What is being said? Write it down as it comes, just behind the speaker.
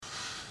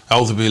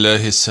أعوذ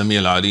بالله السميع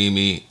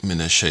العليم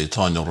من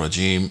الشيطان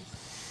الرجيم.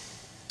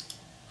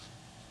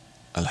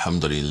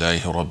 الحمد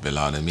لله رب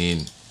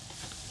العالمين،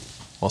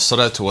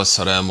 والصلاة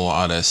والسلام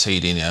على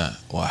سيدنا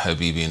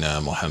وحبيبنا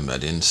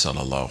محمد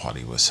صلى الله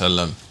عليه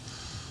وسلم،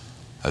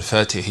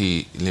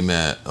 الفاتح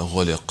لما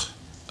غلق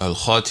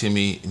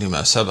الخاتم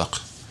لما سبق.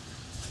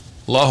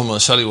 اللهم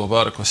صل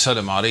وبارك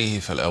وسلم عليه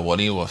في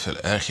الأولين وفي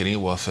الآخرين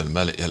وفي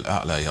الملأ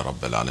الأعلى يا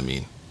رب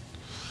العالمين.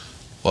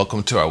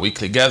 Welcome to our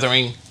weekly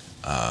gathering,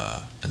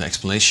 an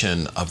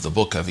explanation of the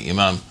book of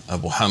Imam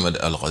Abu Hamid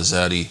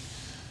al-Ghazali.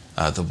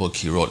 The book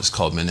he wrote is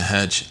called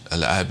Minhaj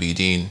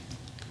al-Abidin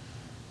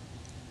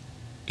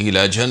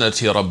ila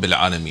Jannati Rabbil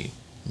Alameen.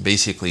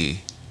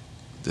 Basically,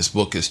 this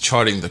book is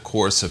charting the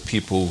course of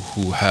people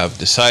who have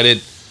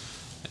decided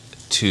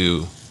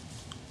to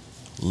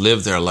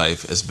live their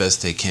life as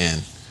best they can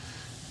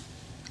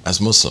as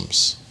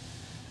Muslims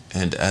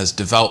and as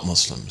devout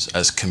Muslims,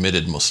 as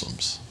committed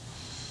Muslims.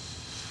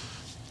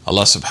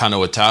 Allah subhanahu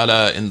wa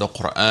ta'ala in the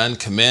Quran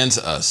commands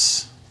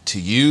us to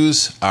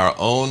use our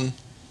own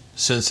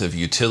sense of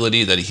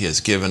utility that He has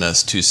given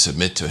us to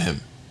submit to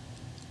Him.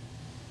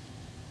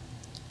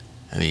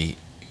 And He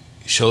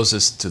shows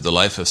us to the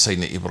life of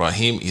Sayyidina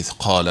Ibrahim, إِذْ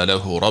قَالَ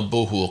لَهُ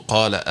رَبُّهُ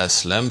قَالَ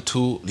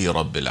أَسْلَمْتُ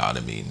لِرَبِّ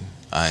الْعَالَمِينَ.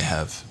 I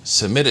have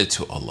submitted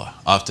to Allah.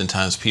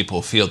 Oftentimes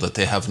people feel that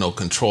they have no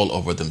control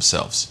over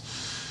themselves.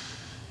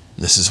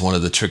 This is one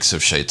of the tricks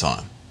of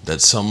shaitan,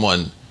 that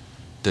someone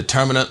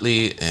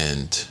determinately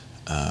and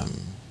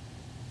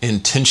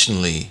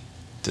intentionally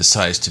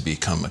decides to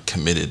become a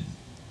committed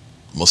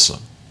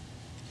Muslim.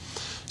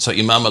 So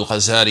Imam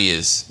al-Ghazali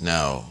is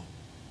now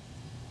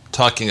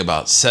talking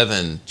about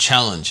 7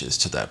 challenges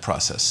to that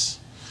process.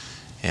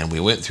 And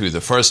we went through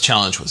the first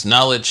challenge was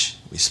knowledge.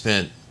 We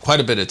spent quite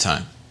a bit of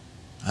time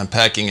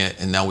unpacking it,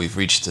 and now we've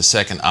reached the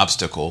second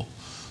obstacle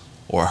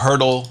or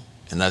hurdle,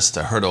 and that's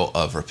the hurdle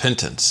of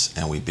repentance.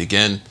 And we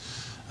begin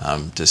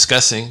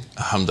discussing,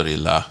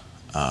 alhamdulillah,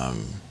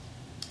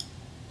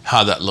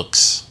 how that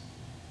looks.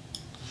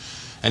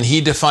 And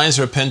he defines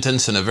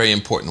repentance in a very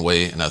important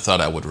way, and I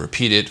thought I would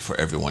repeat it for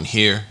everyone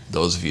here.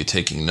 Those of you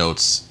taking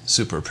notes,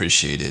 super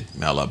appreciated.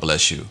 May Allah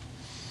bless you.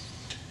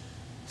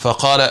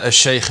 فقال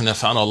الشيخ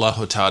نفعنا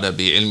الله تعالى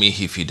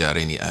بعلمه في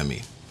دارين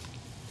آمين.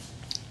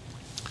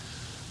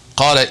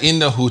 قال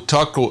إنه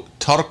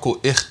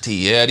ترك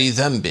اختيار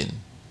ذنب.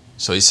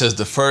 So he says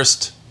the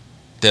first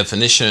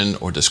definition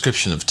or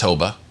description of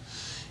tawbah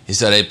is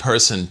that a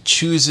person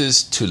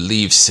chooses to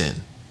leave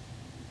sin.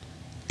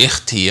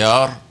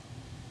 Ikhtiyar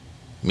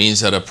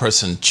means that a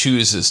person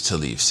chooses to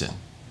leave sin.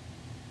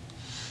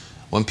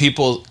 When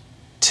people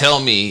tell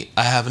me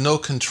I have no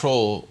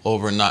control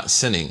over not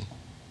sinning,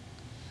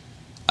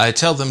 I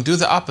tell them do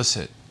the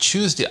opposite.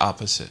 Choose the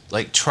opposite.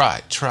 Like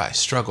try,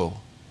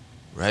 struggle,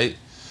 right?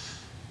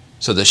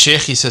 So the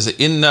Shaykh, he says,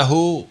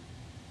 إِنَّهُ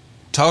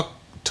تَرْكُ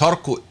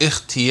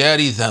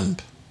اخْتِيَارِ ذَنْبٍ.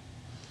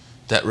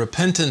 That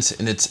repentance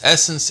in its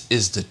essence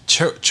is the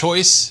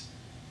choice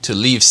to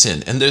leave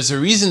sin. And there's a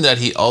reason that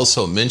he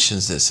also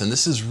mentions this, and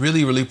this is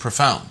really, really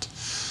profound,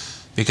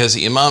 because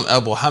Imam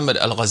Abu Hamid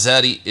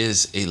al-Ghazali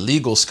is a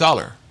legal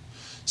scholar.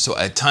 So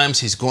at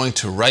times he's going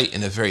to write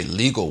in a very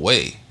legal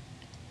way.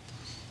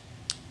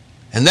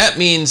 And that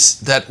means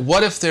that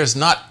what if there's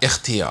not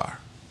ikhtiyar?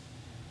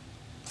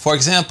 For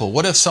example,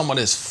 what if someone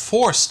is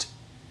forced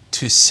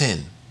to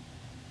sin?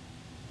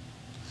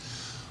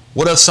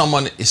 What if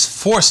someone is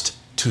forced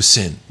to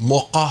sin?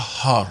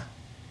 Muqahhar.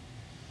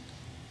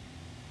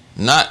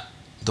 Not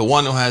the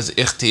one who has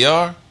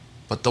ikhtiyar,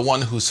 but the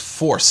one who's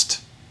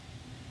forced.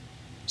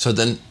 So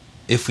then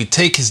if we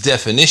take his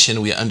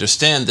definition, we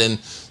understand then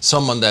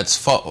someone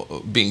that's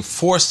being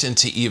forced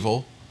into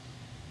evil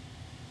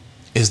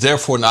is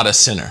therefore not a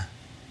sinner.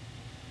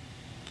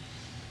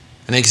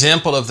 An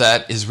example of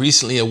that is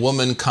recently a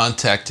woman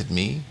contacted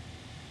me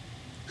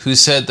who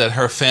said that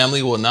her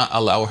family will not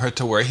allow her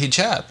to wear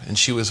hijab, and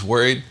she was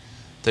worried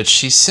that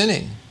she's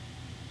sinning.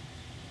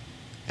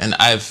 And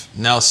I've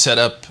now set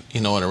up,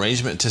 an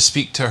arrangement to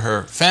speak to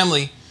her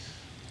family,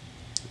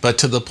 but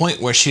to the point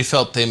where she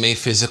felt they may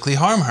physically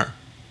harm her.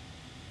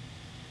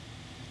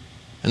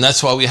 And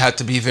that's why we have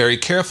to be very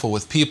careful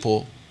with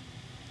people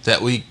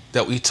that we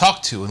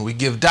talk to and we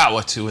give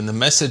da'wah to, and the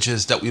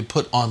messages that we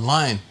put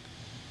online.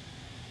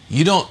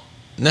 You don't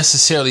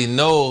necessarily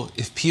know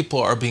if people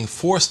are being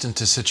forced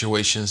into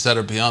situations that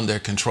are beyond their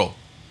control.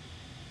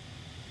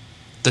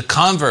 The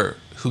convert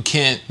who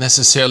can't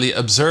necessarily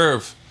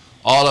observe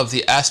all of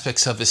the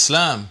aspects of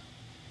Islam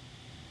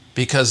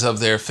because of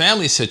their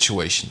family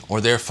situation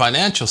or their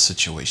financial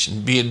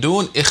situation,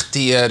 bidun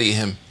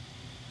ikhtiyarihim,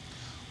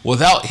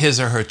 without his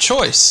or her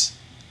choice,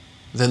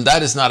 then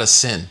that is not a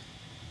sin.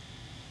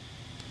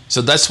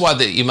 So that's why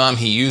the Imam,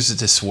 he uses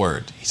this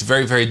word. He's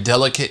very, very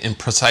delicate and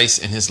precise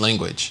in his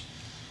language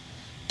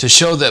to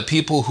show that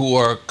people who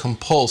are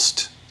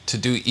compulsed to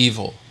do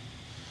evil.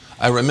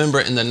 I remember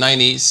in the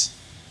 90s,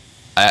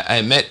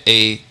 I met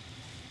a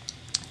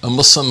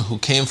Muslim who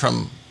came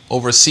from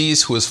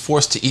overseas who was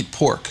forced to eat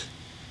pork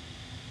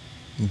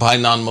by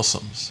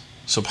non-Muslims,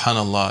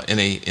 subhanallah,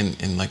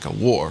 in like a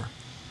war.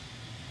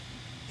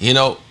 You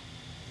know,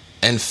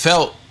 and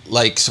felt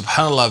like,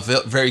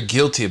 subhanAllah, very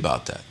guilty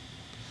about that.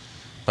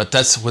 But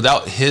that's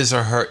without his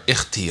or her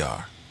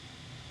ikhtiyar.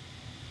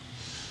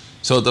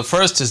 So the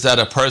first is that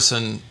a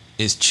person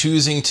is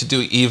choosing to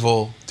do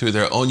evil through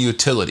their own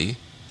utility.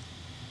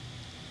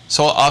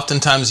 So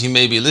oftentimes you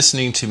may be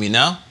listening to me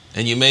now,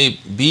 and you may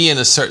be in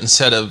a certain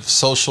set of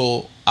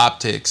social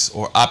optics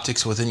or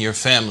optics within your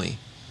family,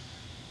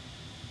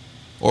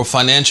 or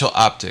financial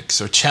optics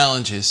or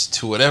challenges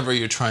to whatever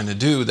you're trying to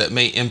do that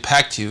may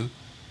impact you.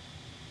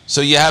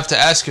 So you have to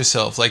ask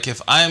yourself, like,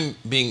 if I'm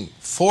being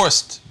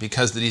forced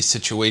because of these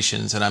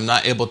situations and I'm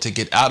not able to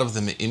get out of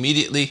them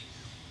immediately,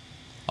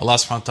 Allah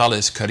subhanahu wa ta'ala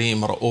is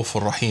Kareem,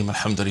 Ra'ufur Rahim,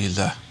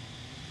 alhamdulillah.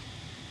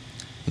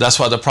 That's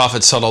why the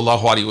Prophet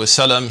sallallahu alaihi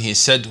wasallam, he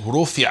said,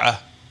 Rufi'a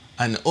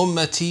an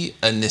ummati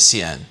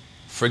an-nisyan.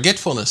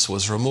 Forgetfulness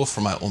was removed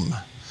from my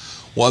ummah.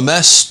 وَمَا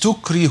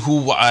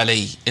اسْتُكْرِهُ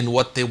عَلَيْهِ, in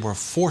what they were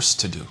forced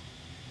to do.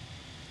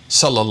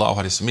 Sallallahu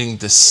alaihi wasallam, meaning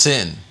the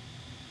sin.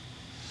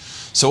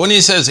 So when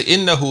he says,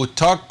 إِنَّهُ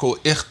تَرْكُ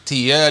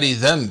إِخْتِيَارِ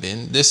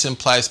ذَنْبٍ, this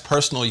implies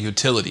personal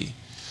utility.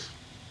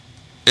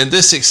 And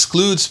this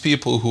excludes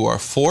people who are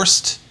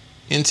forced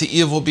into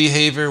evil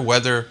behavior,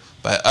 whether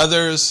by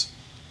others,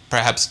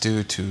 perhaps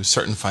due to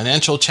certain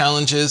financial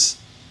challenges,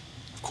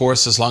 of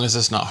course, as long as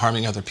it's not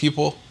harming other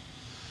people.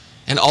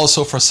 And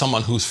also for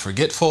someone who's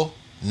forgetful,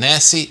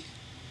 nasi.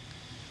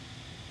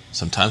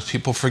 Sometimes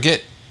people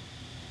forget.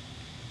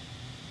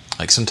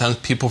 Like sometimes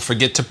people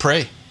forget to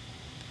pray.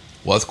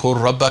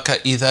 وَاذْكُرْ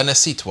رَبَّكَ إِذَا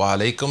نَسِيتْ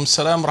وَعَلَيْكُمْ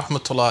السَّلَامُ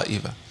رَحْمَةُ اللَّهِ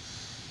إِذَا.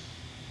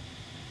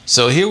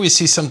 So here we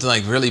see something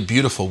like really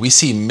beautiful. We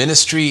see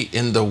ministry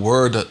in the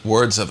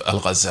words of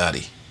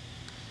Al-Ghazali.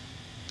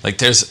 Like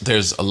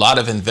there's a lot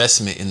of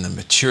investment in the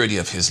maturity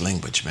of his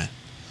language, man.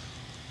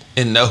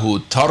 إِنَّهُ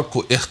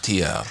تَرْكُ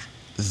إِخْتِيَارِ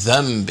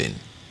ذَنْبٍ.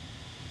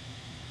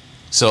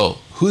 So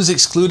who's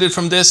excluded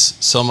from this?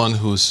 Someone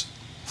who's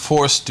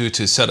forced due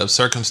to a set of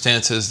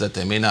circumstances that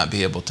they may not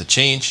be able to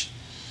change.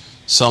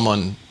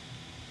 Someone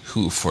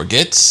who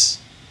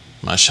forgets,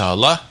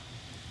 mashallah.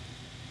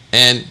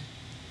 And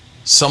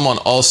someone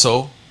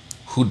also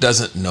who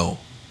doesn't know.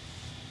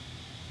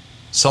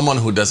 Someone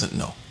who doesn't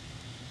know.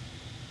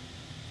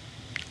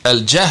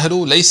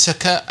 Al-jahru laysa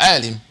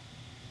ka'alim.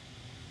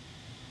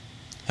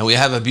 And we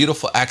have a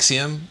beautiful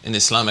axiom in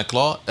Islamic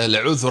law,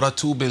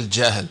 al-udhratu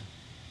bil-jahl.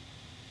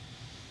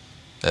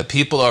 That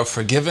people are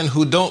forgiven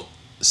who don't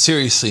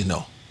seriously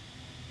know.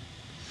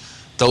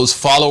 Those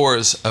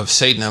followers of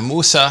Sayyidina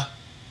Musa,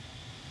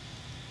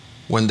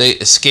 when they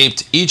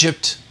escaped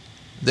Egypt,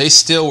 they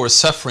still were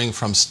suffering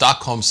from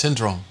Stockholm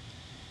Syndrome.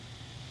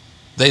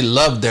 They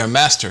loved their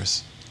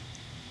masters.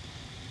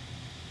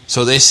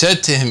 So they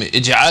said to him,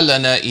 اجعل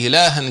لنا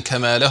إلها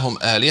كما لهم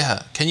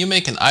آلهة. Can you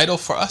make an idol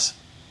for us?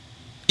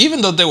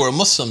 Even though they were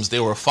Muslims, they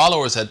were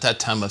followers at that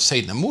time of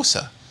Sayyidina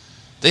Musa,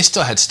 they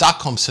still had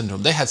Stockholm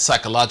Syndrome. They had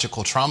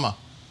psychological trauma.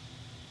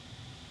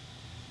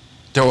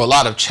 There were a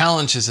lot of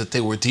challenges that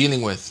they were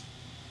dealing with.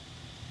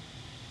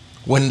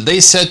 When they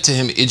said to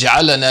him,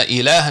 اجعل لنا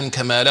إلها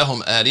كما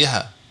لهم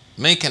آلهة,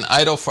 make an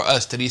idol for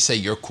us, did he say,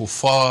 you're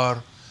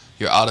kuffar,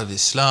 you're out of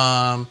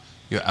Islam,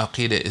 your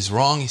aqidah is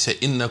wrong? He said,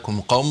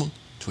 إنكم قوم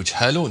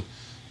تجهلون,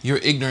 you're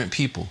ignorant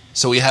people.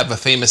 So we have a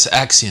famous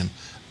axiom,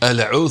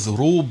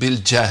 العذر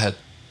بالجهل.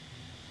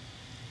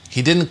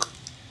 He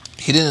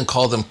didn't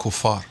call them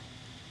kuffar.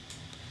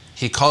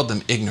 He called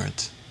them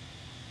ignorant.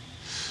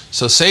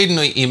 So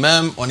Sayyidina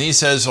Imam, when he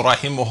says,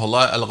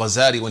 Rahimahullah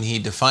Al-Ghazali, when he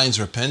defines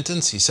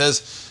repentance, he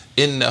says,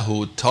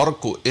 إِنَّهُ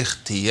تَرْكُ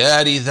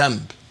إِخْتِيَارِ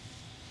ذَنْبٍ.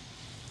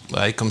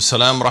 Alaykum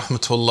salam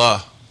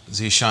rahmatullah,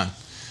 Zishan.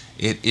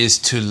 It is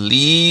to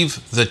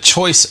leave the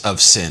choice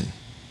of sin.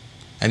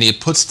 And he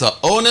puts the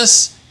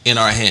onus in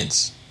our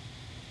hands.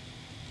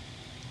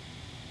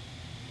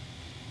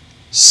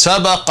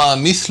 سَبَقَ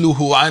مِثْلُهُ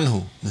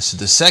عَنْهُ. This is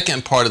the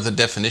second part of the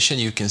definition.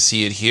 You can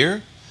see it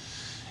here.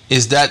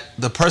 Is that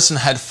the person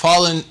had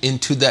fallen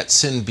into that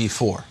sin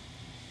before.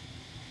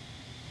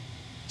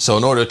 So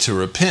in order to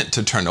repent,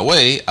 to turn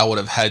away, I would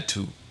have had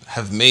to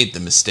have made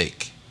the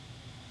mistake.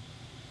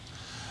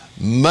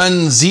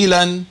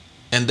 Manzilan,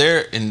 and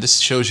this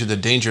shows you the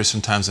danger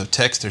sometimes of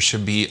text. There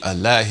should be a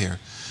la here.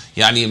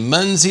 Yani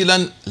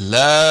manzilan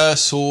la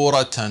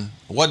suratan.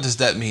 What does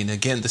that mean?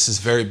 Again, this is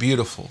very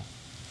beautiful.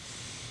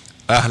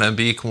 Ahlan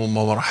bikum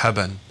wa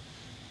marhaban.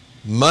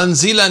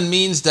 Manzilan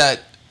means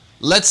that,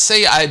 let's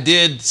say I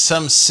did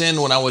some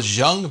sin when I was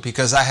young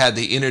because I had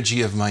the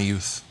energy of my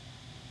youth.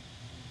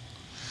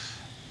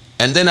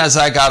 And then as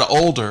I got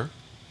older,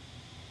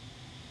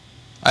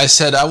 I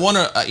said,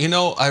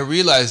 I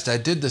realized I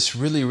did this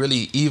really,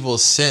 really evil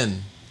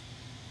sin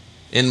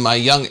in my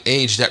young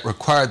age that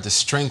required the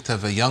strength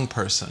of a young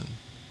person.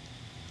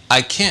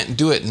 I can't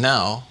do it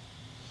now,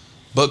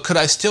 but could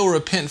I still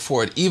repent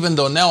for it even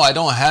though now I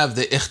don't have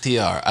the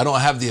ikhtiyar, I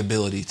don't have the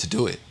ability to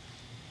do it?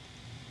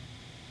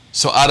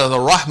 So out of the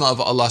rahmah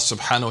of Allah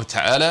subhanahu wa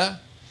ta'ala,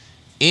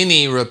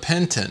 any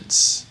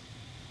repentance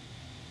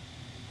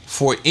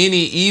for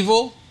any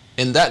evil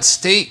in that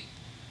state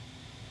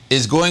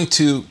is going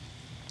to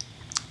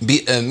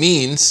be a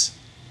means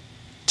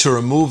to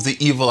remove the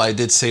evil I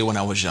did say when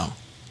I was young.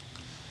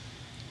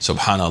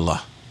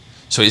 Subhanallah.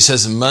 So he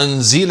says,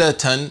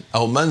 manzilatan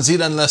or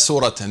manzilan la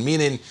suratan,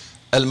 meaning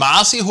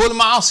al-ma'asi huwa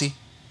al-ma'asi.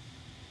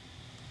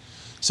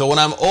 So when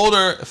I'm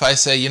older, if I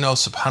say,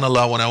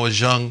 subhanallah, when I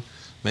was young,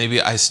 maybe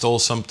I stole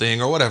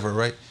something or whatever,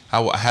 right?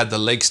 I had the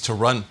legs to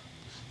run.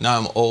 Now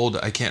I'm old,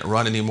 I can't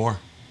run anymore.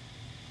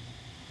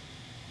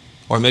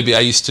 Or maybe I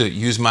used to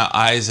use my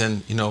eyes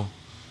and,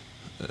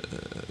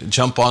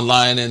 jump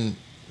online and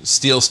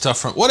steal stuff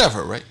from,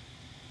 whatever, right?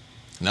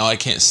 Now I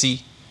can't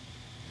see.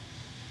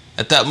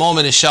 At that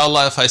moment,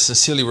 inshallah, if I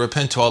sincerely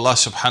repent to Allah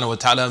subhanahu wa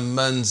ta'ala,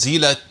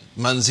 manzilan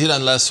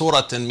la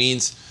suratan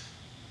means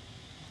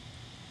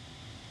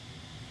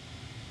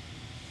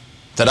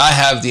that I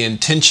have the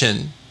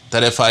intention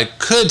that if I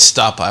could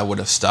stop, I would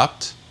have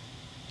stopped.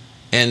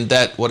 And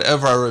that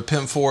whatever I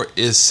repent for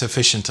is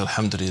sufficient,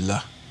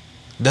 alhamdulillah.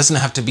 It doesn't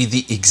have to be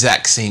the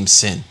exact same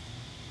sin.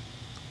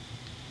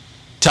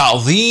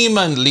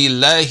 Ta'zeeman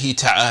lillahi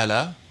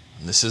ta'ala.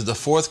 This is the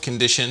fourth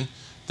condition,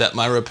 that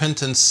my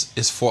repentance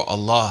is for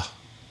Allah.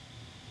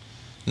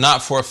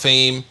 Not for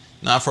fame,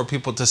 not for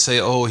people to say,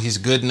 oh, he's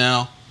good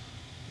now.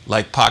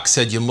 Like Pac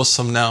said, you're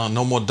Muslim now,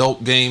 no more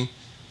dope game.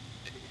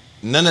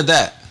 None of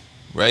that,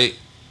 right?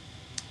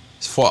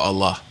 It's for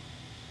Allah.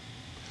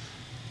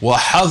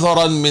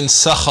 وَحَذَرًا مِّن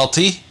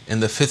سَخَطِهِ, in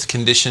the fifth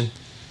condition,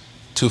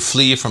 to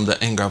flee from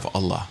the anger of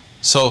Allah.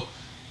 So,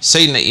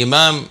 Sayyidina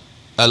Imam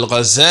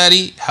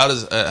Al-Ghazali, how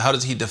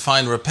does he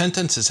define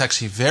repentance? It's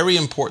actually very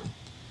important.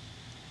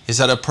 Is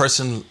that a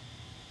person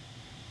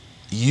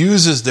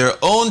uses their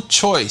own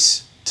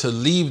choice to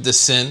leave the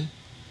sin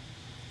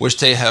which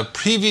they have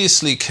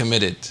previously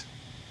committed,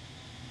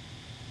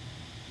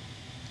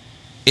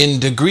 in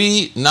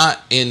degree,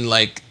 not in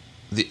like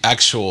the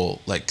actual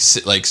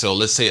so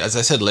let's say, as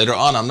I said later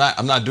on, I'm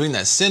not doing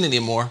that sin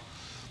anymore,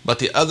 but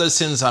the other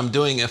sins I'm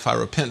doing, if I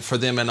repent for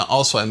them and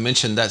also I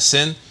mention that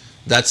sin,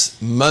 that's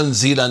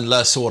manzilan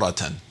la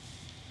suratan.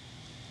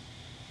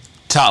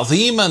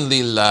 Ta'zeeman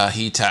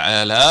lillahi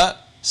ta'ala,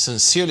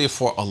 sincerely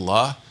for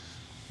Allah,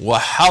 wa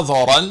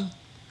hadaran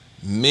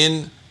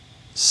min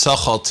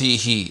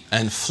sakhatihi,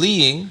 and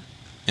fleeing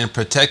and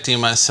protecting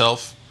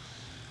myself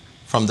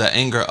from the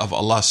anger of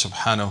Allah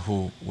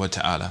subhanahu wa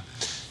ta'ala.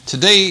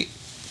 Today,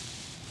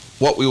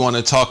 what we want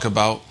to talk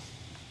about,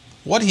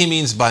 what he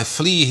means by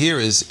flee here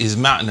is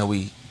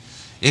ma'nawi.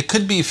 It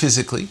could be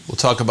physically, we'll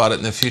talk about it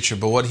in the future,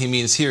 but what he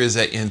means here is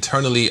that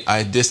internally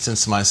I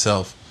distance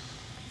myself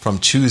from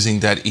choosing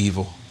that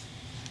evil.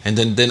 And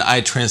then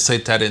I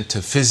translate that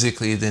into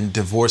physically then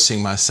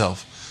divorcing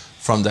myself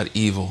from that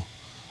evil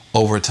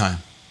over time.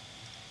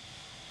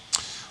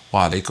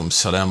 Wa alaikum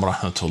salam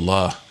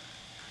rahmatullah.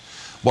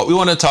 What we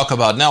want to talk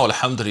about now,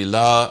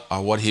 alhamdulillah,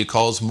 are what he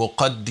calls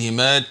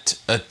muqaddimat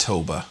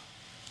at-tawbah.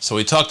 So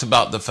we talked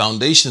about the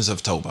foundations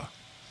of tawbah.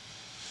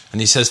 And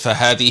he says,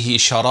 فَهَذِهِ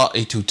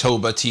شَرَائِتُ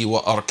تَوْبَتِي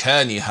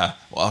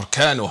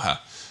وَأَرْكَانُهَا.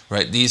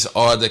 Right, these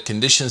are the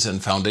conditions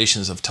and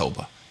foundations of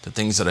tawbah, the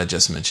things that I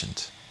just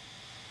mentioned.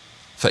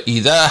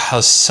 فَإِذَا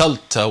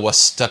حَصَّلْتَ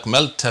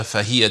وَاسْتَكْمَلْتَ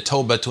فَهِيَ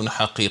تَوْبَةٌ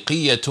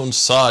حَقِيقِيَّةٌ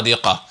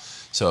صَادِقَةٌ.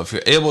 So if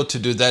you're able to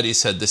do that, he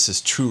said, this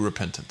is true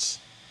repentance.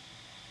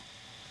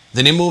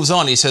 Then he moves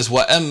on, he says,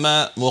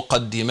 وَأَمَّا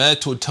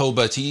مُقَدِّمَاتُ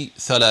التَّوْبَةِ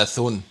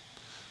ثَلَاثٌ.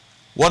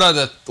 What are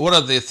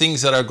the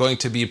things that are going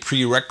to be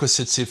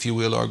prerequisites, if you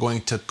will, are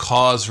going to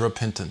cause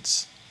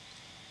repentance?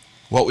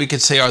 What we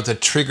could say are the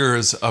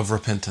triggers of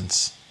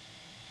repentance.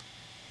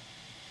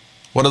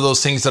 What are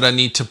those things that I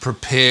need to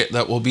prepare,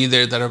 that will be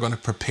there, that are going to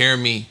prepare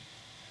me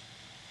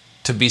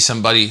to be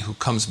somebody who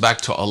comes back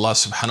to Allah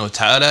subhanahu wa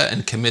ta'ala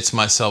and commits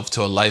myself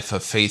to a life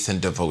of faith and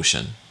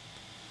devotion?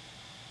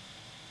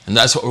 And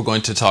that's what we're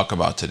going to talk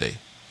about today.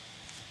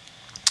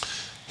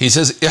 He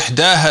says,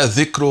 إِحْدَاهَا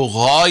ذِكْرُ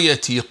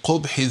غَايَةِ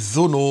قُبْحِ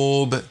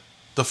الذُّنُوبِ.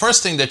 The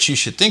first thing that you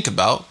should think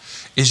about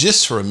is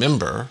just to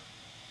remember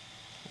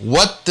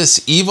what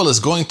this evil is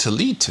going to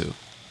lead to.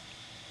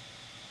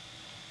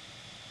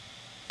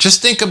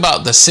 Just think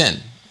about the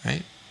sin,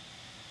 right?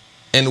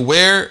 And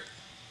where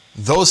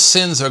those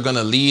sins are going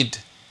to lead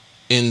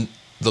in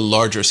the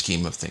larger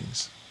scheme of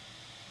things.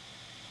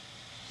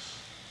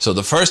 So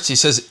the first, he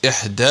says,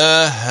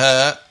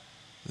 إِحْدَاهَا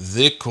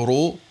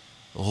ذِكْرُ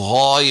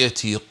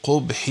غَايَةِ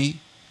قُبْحِ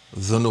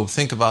ذُنُوبِ.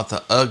 Think about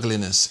the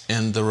ugliness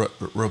and the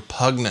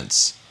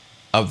repugnance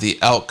of the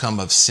outcome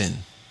of sin.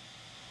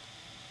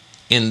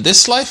 In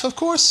this life, of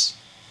course,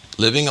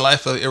 living a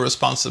life of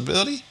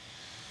irresponsibility,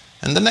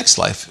 and the next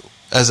life.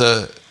 As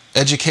an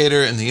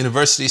educator in the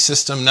university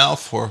system now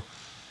for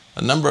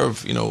a number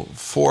of,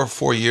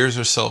 4 years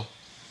or so,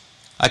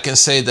 I can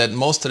say that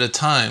most of the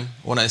time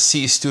when I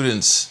see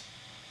students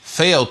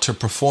fail to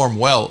perform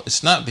well,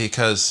 it's not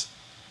because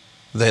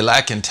they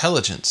lack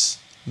intelligence,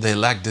 they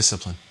lack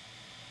discipline.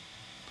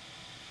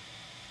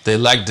 They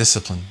lack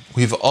discipline.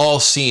 We've all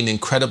seen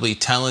incredibly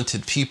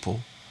talented people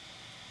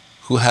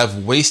who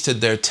have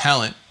wasted their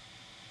talent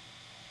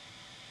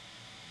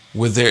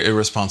with their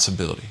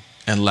irresponsibility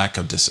and lack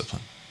of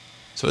discipline.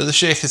 So the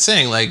Shaykh is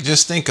saying,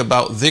 just think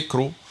about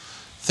dhikru,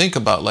 think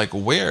about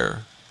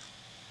where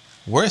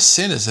where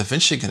sin is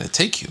eventually going to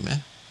take you,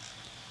 man.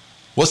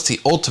 What's the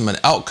ultimate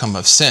outcome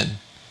of sin?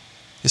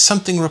 Is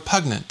something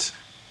repugnant.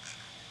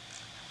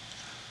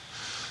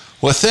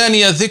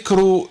 وثانية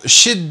ذكر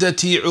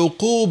شدة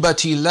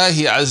عقوبة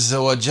الله عز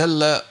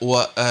وجل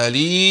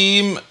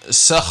وأليم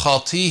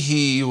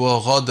سخطه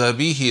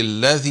وغضبه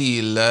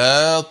الذي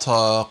لا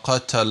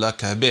طاقة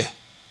لك به.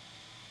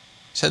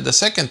 Said the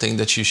second thing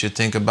that you should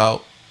think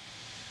about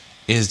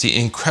is the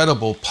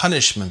incredible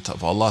punishment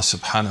of Allah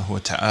subhanahu wa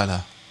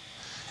ta'ala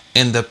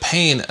and the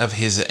pain of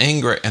His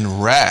anger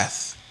and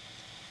wrath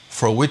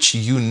for which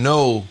you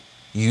know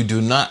you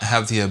do not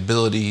have the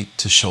ability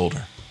to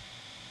shoulder.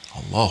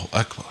 Allahu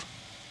Akbar.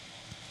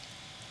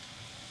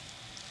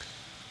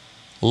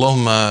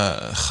 اللهم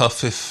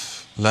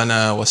خفف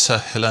لنا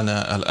وسهل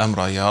لنا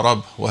الأمر يا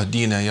رب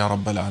واهدينا يا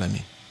رب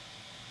العالمين.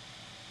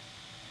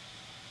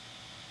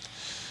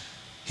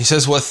 He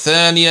says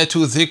والثانية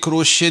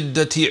ذكر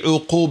شدة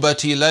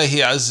عقوبة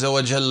الله عز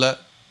وجل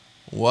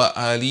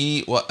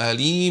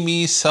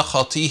وأليم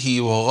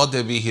سخطه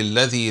وغضبه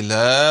الذي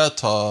لا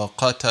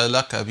طاقة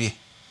لك به.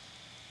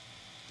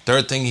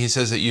 Third thing he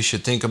says that you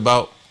should think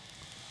about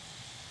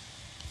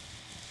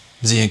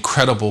is the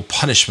incredible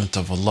punishment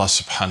of Allah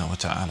subhanahu wa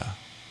ta'ala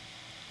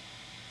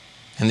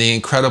and the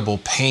incredible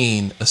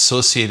pain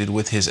associated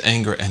with His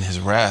anger and His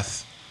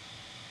wrath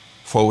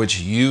for which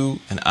you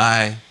and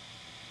I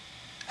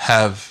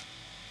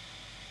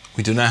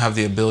we do not have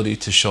the ability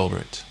to shoulder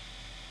it.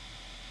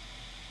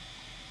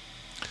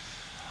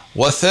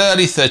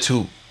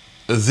 وثالثة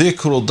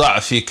ذكر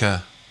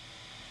ضعفك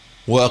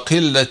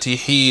وقلة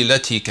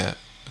حيلتك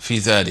في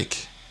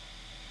ذلك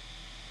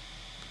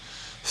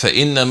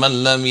فإن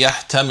من لم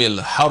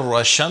يحتمل حر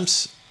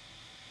الشمس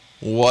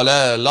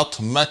ولا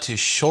لطمة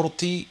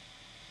الشرط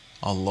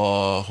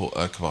Allahu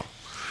Akbar.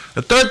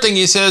 The third thing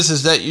he says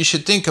is that you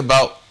should think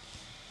about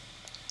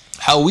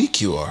how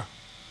weak you are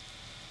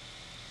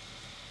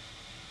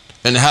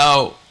and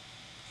how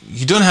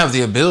you don't have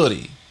the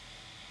ability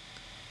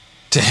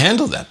to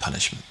handle that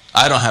punishment.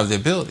 I don't have the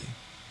ability.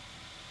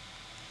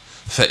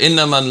 فإن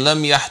من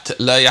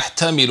لا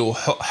يحتمل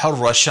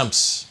حر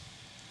الشمس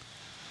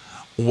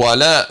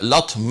ولا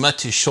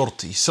لطمة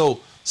الشرط. So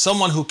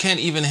someone who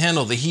can't even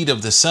handle the heat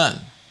of the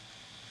sun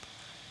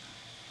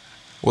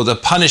or the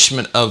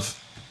punishment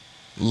of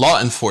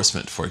law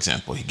enforcement, for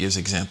example. He gives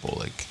example,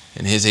 like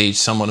in his age,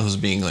 someone who's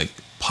being like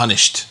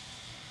punished.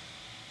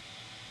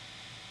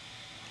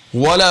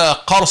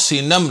 ولا قرص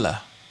نملة.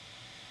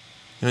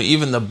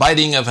 Even the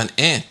biting of an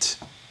ant.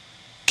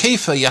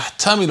 كيف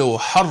يحتمل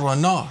حر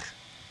النار.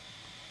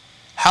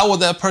 How will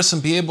that person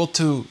be able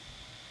to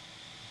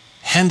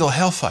handle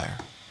hellfire?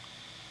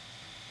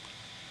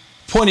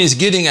 Point he's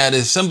getting at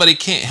is somebody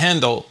can't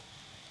handle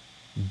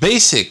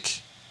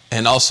basic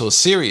and also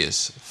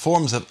serious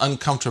forms of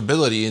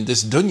uncomfortability in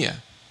this dunya.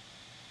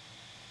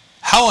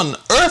 How on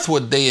earth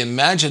would they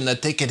imagine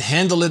that they could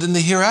handle it in the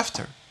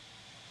hereafter?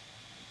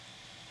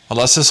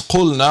 Allah says,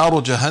 قُلْ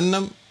نَارُ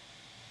جَهَنَّمْ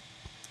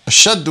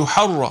أَشَدُّ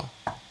حَرًّا.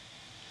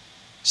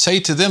 Say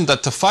to them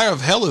that the fire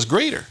of hell is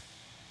greater.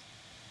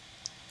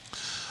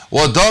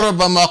 وَضَرَبَ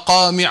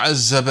مَقَامِعَ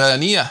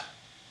الزَّبَانِيَةِ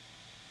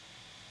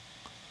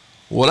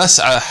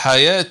وَلَسْعَ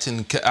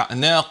حَيَاةٍ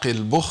كَأَعْنَاقِ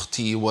الْبُخْتِ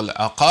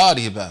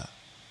وَالْعَقَارِبَ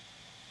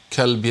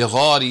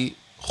كَالْبِغَارِ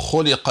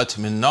خُلِقَتْ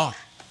مِنْ نَارٍ.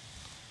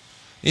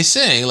 He's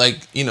saying,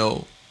 like,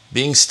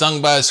 being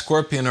stung by a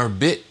scorpion or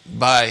bit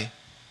by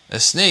a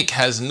snake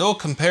has no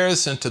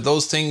comparison to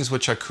those things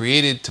which are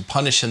created to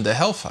punish in the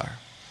hellfire.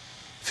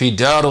 فِي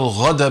دَارُ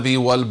الْغَضَبِ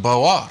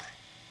وَالْبَوَارِ.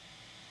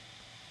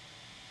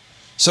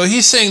 So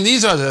he's saying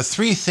these are the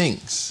three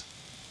things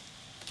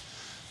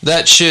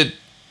that should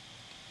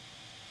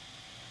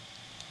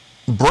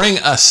bring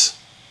us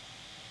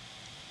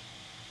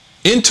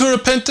into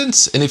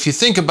repentance, and if you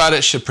think about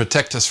it, should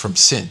protect us from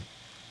sin.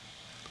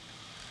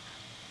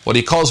 What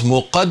he calls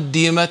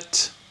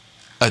muqaddimat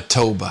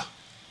at-tawbah.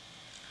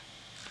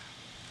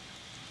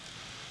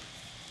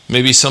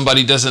 Maybe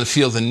somebody doesn't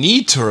feel the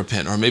need to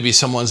repent, or maybe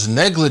someone's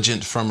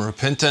negligent from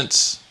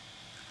repentance,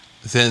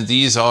 then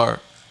these are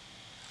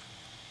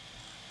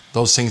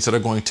those things that are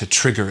going to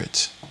trigger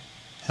it.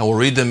 And we'll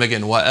read them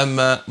again.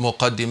 وَأَمَّا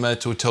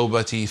مُقَدِّمَاتُ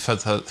تَوْبَتِي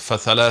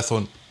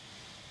فَثَلَاثٌ.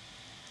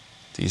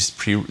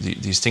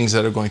 These things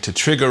that are going to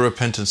trigger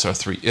repentance are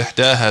three.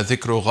 إِحْدَاهَا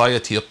ذِكْرُ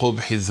غَايَةِ قُبْحِ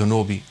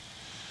الذُّنُوبِ.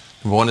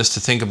 Number one is to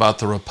think about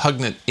the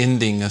repugnant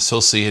ending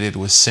associated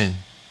with sin.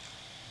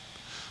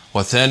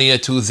 وَثَانِيَةُ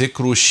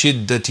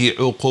ذِكْرُ شِدَّةِ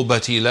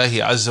عُقُوبَةِ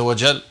اللَّهِ عَزَّ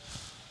وَجَلَّ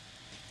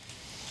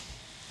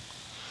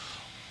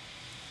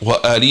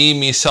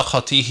وَأَلِيمِ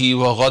سَخَطِهِ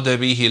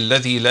وَغَضَبِهِ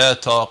الَّذِي لَا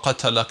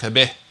طَاقَةَ لَكَ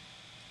بِهِ.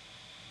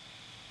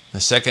 The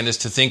second is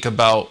to think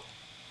about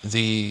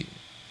the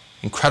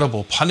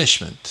incredible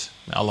punishment.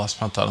 May Allah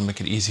subhanahu wa ta'ala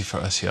make it easy for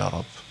us, Ya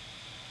Rabb.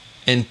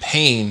 And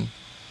pain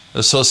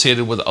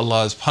associated with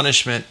Allah's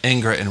punishment,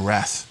 anger, and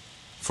wrath,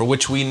 for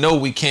which we know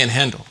we can't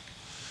handle.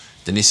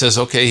 Then he says,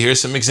 okay, here's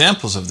some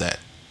examples of that.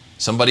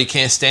 Somebody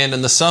can't stand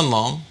in the sun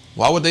long.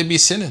 Why would they be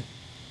sinning?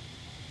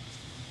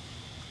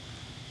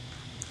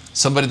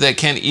 Somebody that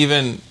can't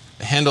even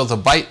handle the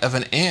bite of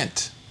an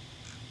ant,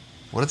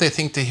 what do they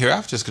think the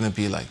hereafter is going to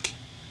be like?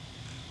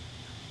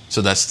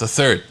 So that's the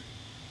third.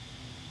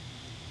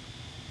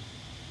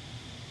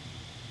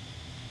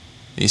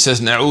 He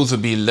says, نعوذ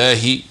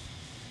بالله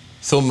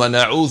ثم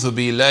نعوذ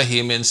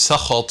بالله من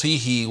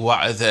سخطه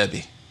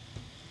وعذابه.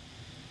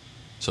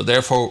 So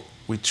therefore,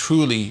 we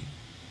truly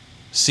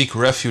seek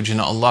refuge in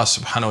Allah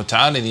subhanahu wa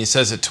ta'ala, and he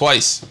says it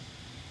twice,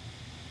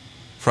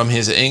 from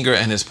his anger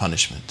and his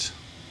punishment.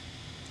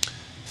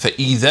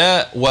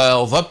 فإذا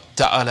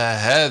واظبت على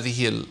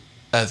هذه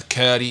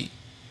الأذكار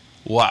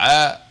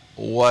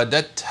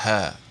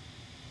وعاودتها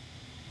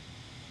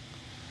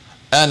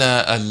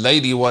أنا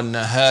الليل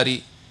والنهار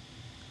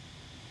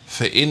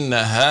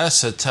فإنها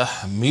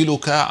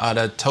ستحملك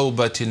على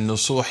توبة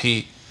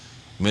النصوح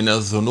من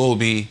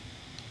الذنوب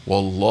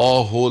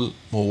والله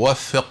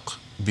الموفق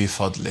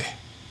بفضله.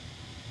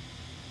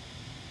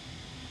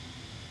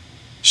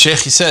 Shaykh,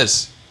 he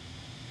says,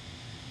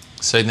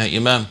 Sayyidina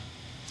Imam,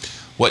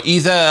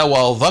 وإذا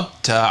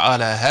واظبت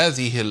على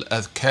هذه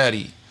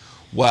الأذكار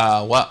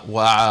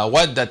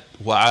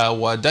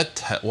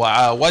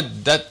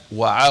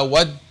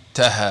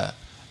وعاودتها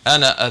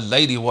أنا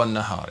الليل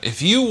والنهار.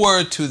 If you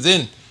were to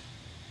then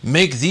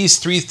make these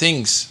three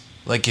things,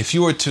 like if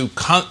you were to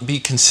be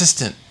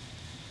consistent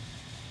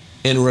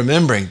in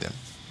remembering them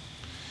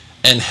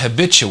and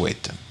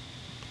habituate them,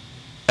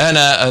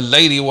 أنا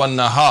الليل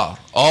والنهار,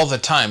 all the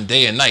time,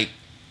 day and night,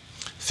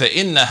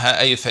 فإنها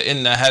أي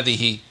فإن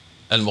هذه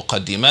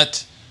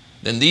المقدمات,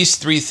 then these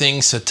three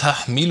things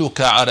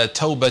ستحملك على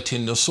توبة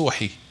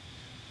النصوح,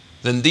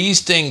 then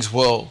these things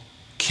will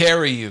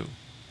carry you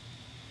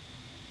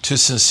to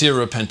sincere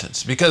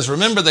repentance. Because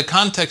remember, the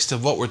context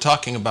of what we're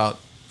talking about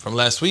from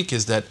last week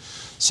is that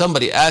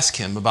somebody asked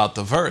him about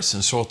the verse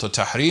in Surah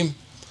Al-Tahrim,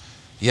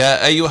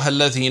 يا أيها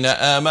الذين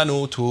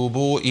آمنوا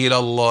توبوا إلى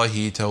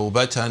الله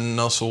توبة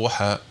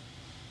نصوحا.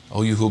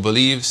 O you who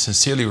believe,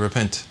 sincerely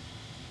repent.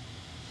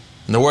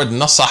 And the word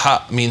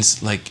nasaha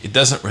means like it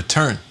doesn't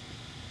return.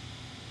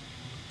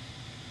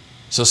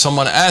 So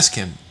someone asked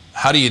him,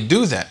 how do you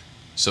do that?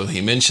 So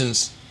he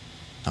mentions,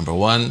 number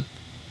one,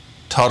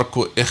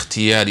 ترك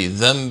اختيار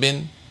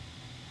ذنب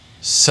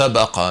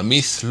سبق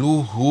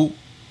مثله.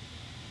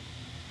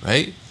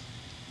 Right?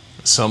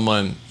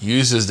 Someone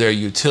uses their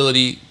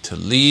utility to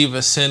leave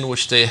a sin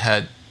which they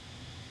had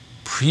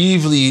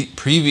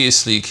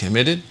previously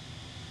committed.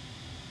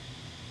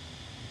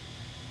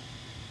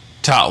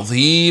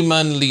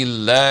 تعظيما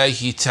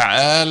لله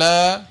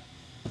تعالى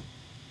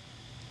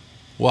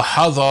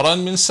وحذرا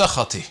من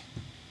سخطه.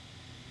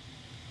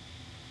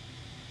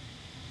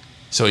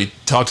 So he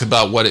talked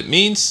about what it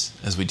means,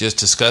 as we just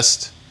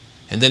discussed,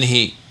 and then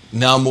he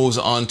now moves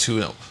on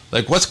to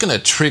like what's going to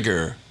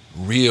trigger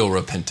real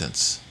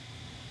repentance.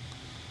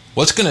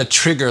 What's going to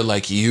trigger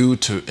like you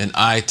to and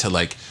I to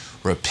like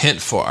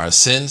repent for our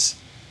sins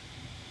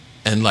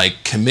and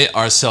like commit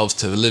ourselves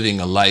to living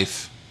a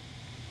life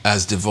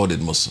as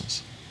devoted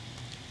Muslims.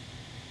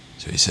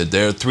 So he said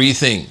there are three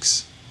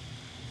things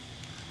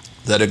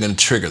that are going to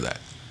trigger that.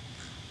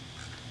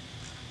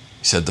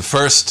 He said the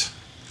first,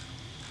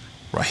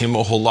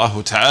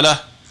 rahimahullah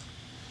ta'ala,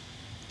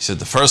 he said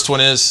the first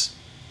one is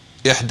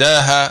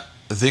إحداها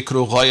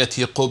ذكر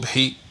غاية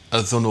قبح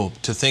الذنوب,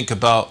 to think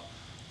about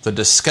the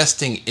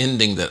disgusting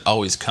ending that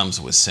always comes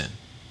with sin.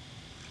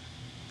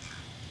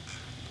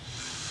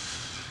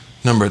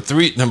 Number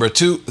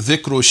two,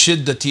 ذكر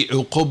شدة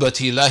عقوبة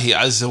الله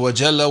عز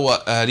وجل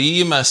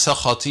وأليم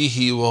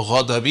سخطه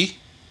وغضبه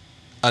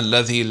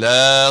الذي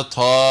لا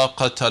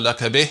طاقة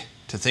لك به,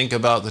 to think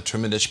about the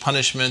tremendous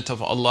punishment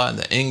of Allah and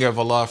the anger of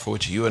Allah for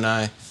which you and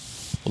I,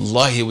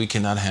 wallahi, we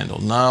cannot handle.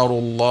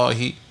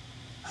 Narullahi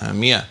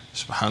hamiyah,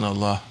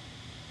 subhanallah.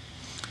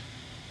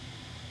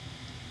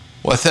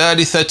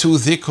 وثالثة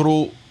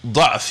ذكر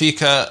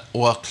ضعفك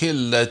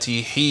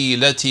وقلة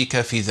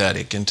حيلتك في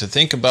ذلك, and to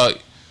think about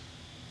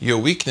your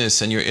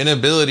weakness and your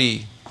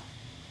inability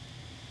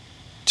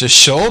to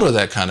shoulder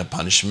that kind of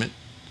punishment.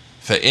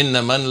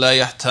 فإن من لا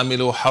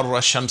يحتمل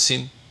حر شمس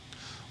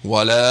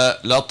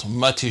ولا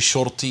لطمة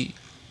شرط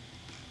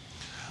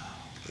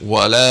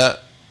ولا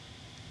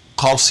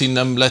قرص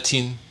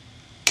نملة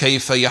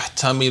كيف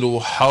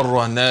يحتمل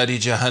حر نار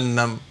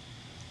جهنم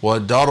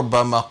ودرب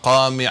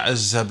مقامع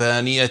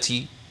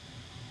الزبانية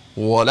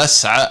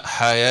ولسع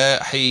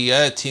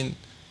حيات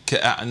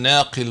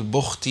كأعناق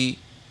البخت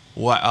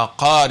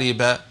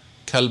وعقارب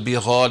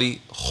كالبغال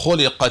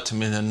خلقت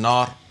من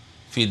النار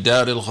في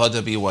دار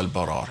الغضب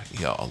والبرار.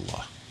 يا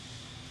الله.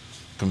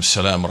 Alaikum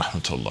السلام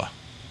ورحمة الله.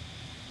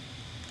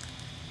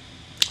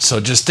 So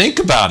just think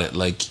about it.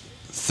 Like,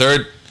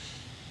 third,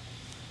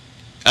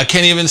 I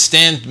can't even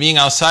stand being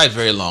outside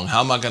very long.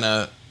 How am I going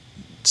to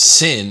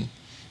sin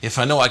if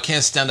I know I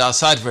can't stand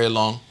outside very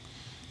long?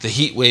 The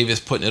heat wave is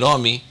putting it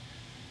on me.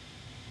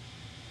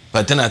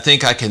 But then I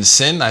think I can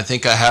sin. I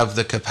think I have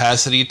the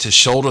capacity to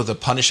shoulder the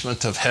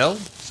punishment of hell.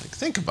 It's like,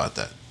 think about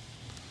that.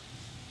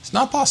 It's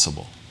not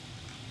possible.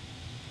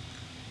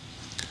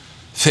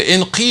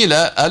 فإن قيل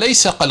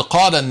أليس قد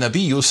قال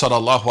النبي صلى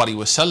الله عليه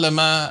وسلم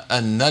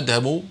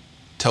الندم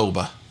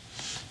توبة.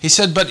 He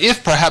said, but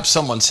if perhaps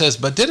someone says,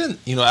 but didn't,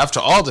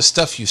 after all the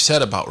stuff you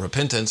said about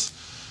repentance,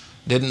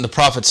 didn't the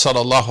Prophet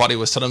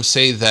ﷺ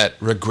say that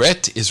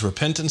regret is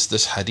repentance?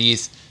 This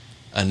hadith,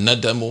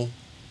 an-nadamu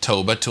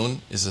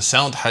tawbatun, is a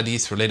sound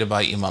hadith related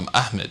by Imam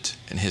Ahmed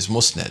in his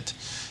Musnad.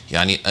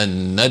 Yani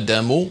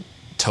an-nadamu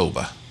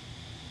tawbah.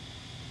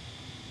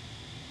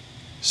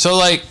 So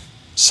like,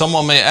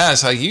 someone may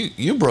ask, like,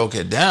 you broke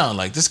it down,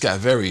 like this guy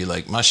very,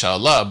 like,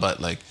 mashallah, but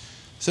like,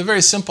 it's a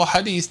very simple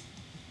hadith.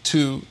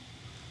 To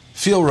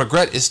feel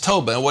regret is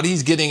tawbah. And what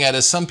he's getting at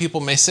is some people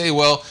may say,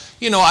 well,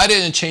 I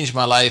didn't change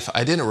my life,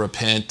 I didn't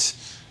repent,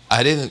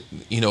 I didn't,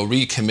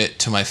 recommit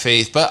to my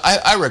faith, but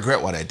I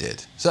regret what I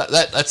did. So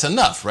that's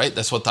enough, right?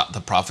 That's what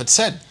the Prophet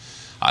said.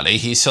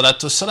 Alayhi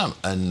salatu salam,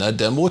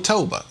 an-nadamu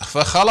tawbah.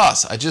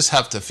 Khalas, I just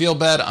have to feel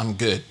bad, I'm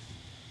good.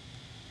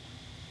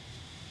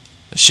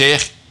 The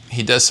Shaykh,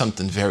 he does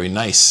something very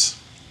nice.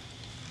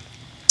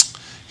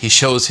 He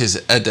shows his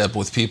adab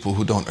with people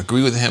who don't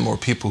agree with him or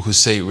people who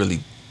say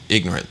really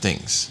ignorant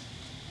things.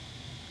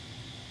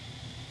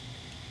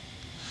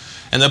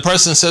 And the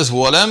person says,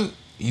 وَلَمْ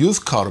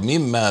يُذْكَرْ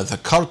مِمَّا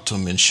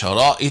ذَكَرْتُم مِّن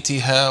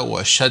شَرَائِتِهَا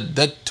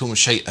وَشَدَّدْتُمْ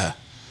شَيْئًا.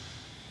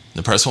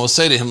 The person will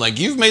say to him, like,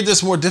 you've made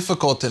this more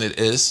difficult than it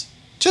is.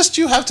 Just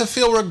you have to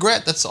feel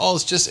regret. That's all.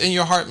 It's just in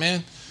your heart,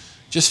 man.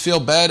 Just feel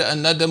bad.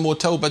 النَّدَمُ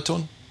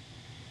تَوْبَةٌ.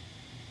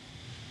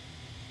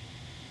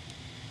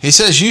 He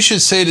says, you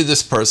should say to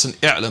this person,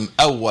 اعلم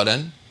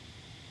أولا,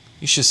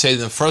 you should say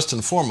to them first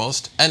and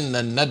foremost, أن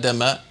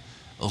الندم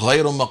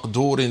غير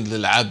مقدور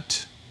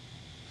للعبد.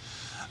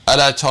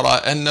 ألا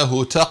ترى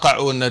أنه تقع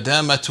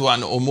الندامة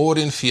عن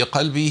أمور في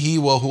قلبه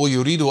وهو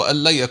يريد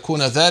ألا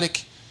يكون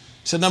ذلك.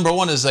 So number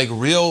one is like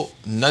real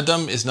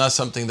nadam is not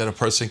something that a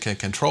person can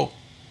control.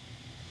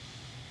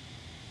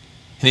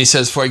 And he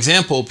says, for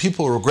example,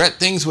 people regret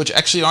things which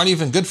actually aren't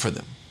even good for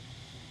them.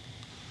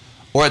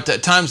 Or at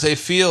times they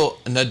feel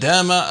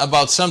nadama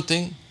about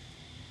something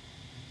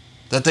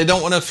that they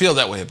don't want to feel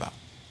that way about.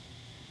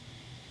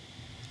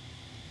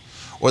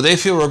 Or they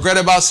feel regret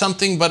about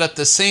something, but at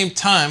the same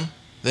time,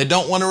 they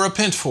don't want to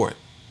repent for it.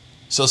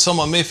 So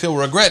someone may feel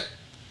regret,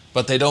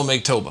 but they don't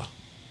make tawbah.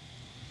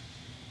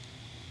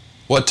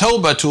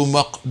 وَتَوْبَةُ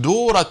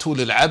مَقْدُورَةُ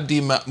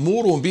لِلْعَبْدِ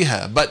مَأْمُورٌ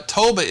بِهَا. But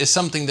tawbah is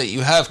something that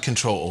you have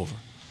control over.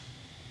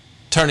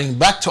 Turning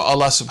back to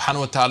Allah subhanahu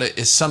wa ta'ala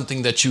is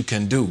something that you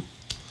can do.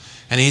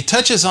 And he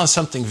touches on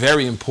something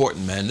very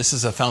important, man. This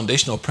is a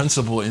foundational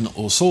principle in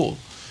usul.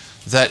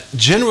 That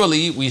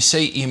generally we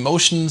say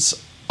emotions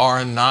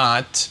are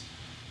not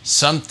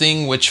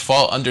something which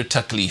fall under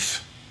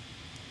taklif.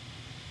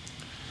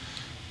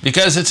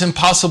 Because it's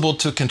impossible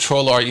to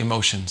control our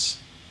emotions.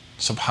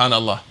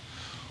 Subhanallah.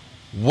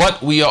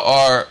 What we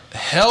are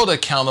held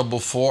accountable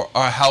for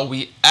are how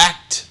we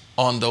act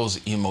on those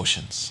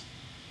emotions.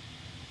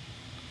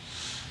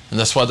 And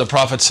that's why the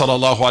Prophet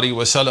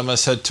ﷺ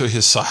said to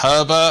his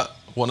Sahaba,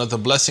 one of the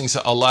blessings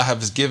that Allah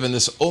has given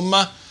this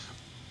ummah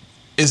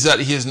is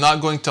that He is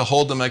not going to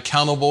hold them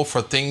accountable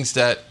for things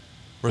that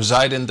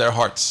reside in their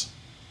hearts.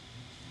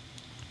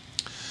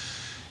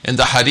 In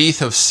the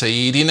hadith of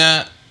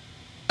Sayyidina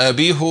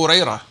Abi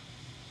Hurairah,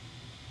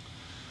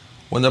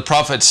 when the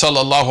Prophet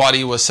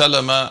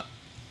ﷺ,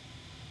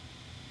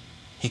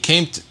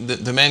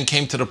 the man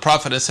came to the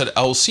Prophet and said,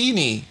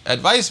 Awsini,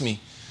 advise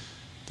me.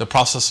 The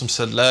Prophet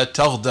said, La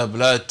taghdab,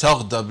 la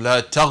taghdab,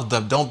 la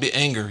taghdab, don't be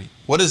angry.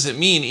 What does it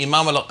mean?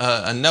 Imam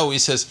al-Nawawi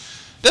says,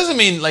 it doesn't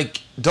mean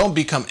like don't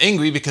become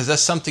angry, because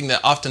that's something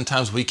that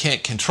oftentimes we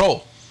can't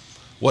control.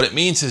 What it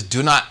means is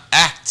do not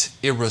act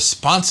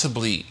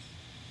irresponsibly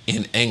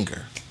in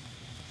anger.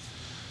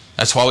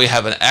 That's why we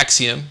have an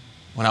axiom.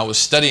 When I was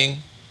studying,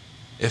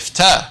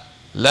 ifta,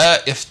 la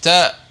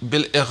ifta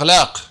bil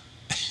ighlaq.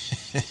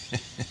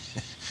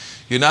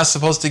 You're not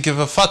supposed to give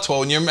a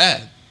fatwa when you're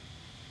mad.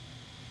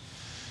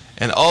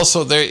 And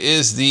also there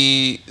is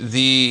the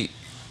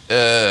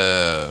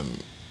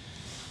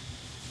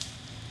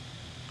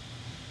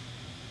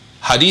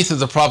hadith of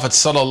the Prophet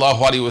sallallahu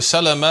alaihi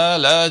wasallam,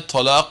 la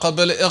talaqa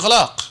bil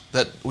ighlaq,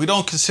 that we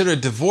don't consider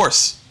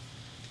divorce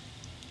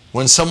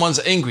when someone's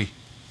angry.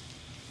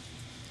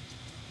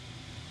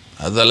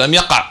 هذا لم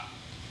يقع.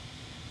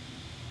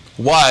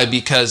 Why?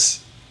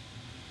 Because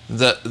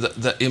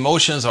the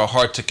emotions are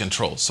hard to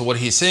control. So what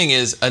he's saying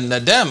is a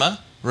nadama,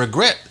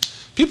 regret.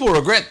 People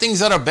regret things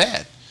that are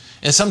bad.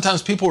 And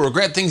sometimes people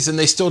regret things and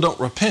they still don't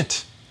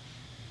repent.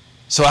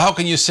 So how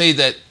can you say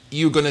that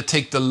you're going to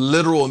take the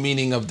literal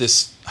meaning of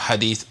this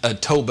hadith, a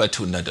tawbah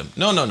to nadam?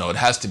 No. It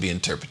has to be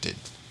interpreted.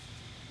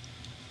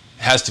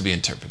 It has to be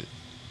interpreted.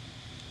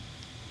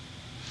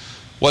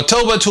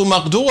 وَتَوْبَةُ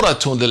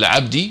مَقْدُورَةٌ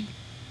لِلْعَبْدِ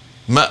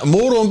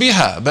مَأْمُورٌ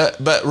بِهَا.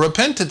 But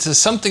repentance is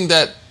something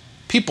that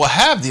people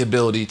have the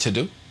ability to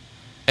do.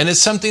 And it's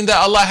something that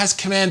Allah has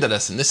commanded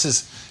us. And this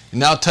is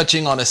now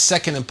touching on a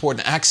second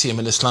important axiom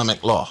in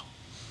Islamic law.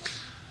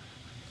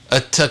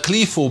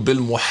 التكليف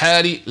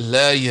بالمحال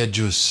لا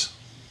يجوز.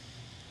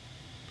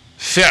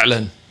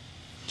 فعلا.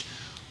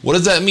 What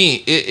does that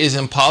mean? It is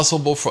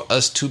impossible for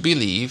us to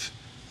believe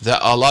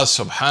that Allah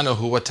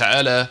subhanahu wa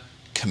ta'ala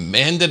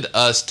commanded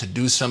us to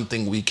do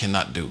something we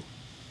cannot do.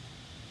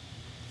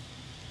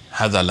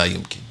 هذا لا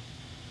يمكن.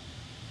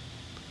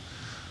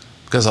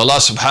 Because Allah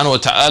subhanahu wa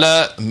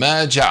ta'ala,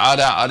 ما جعل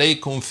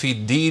عليكم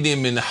في الدين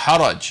من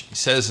حرج. He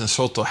says in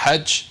Surah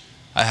Al-Hajj,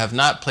 I have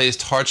not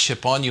placed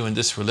hardship on you in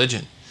this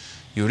religion.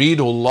 يريد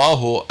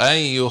الله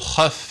أن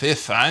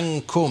يخفف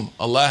عنكم.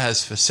 Allah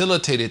has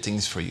facilitated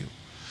things for you.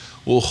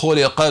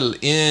 وخلق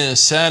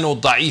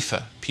الإنسان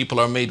ضعيفا. People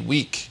are made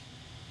weak.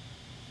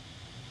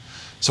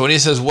 So when he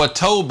says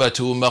وَالتَّوْبَةُ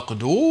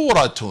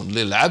مَقْدُورَةٌ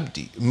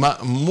لِلْعَبْدِ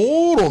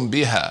مَأْمُورٌ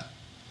بِهَا,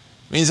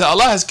 means that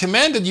Allah has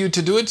commanded you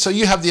to do it, so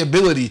you have the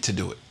ability to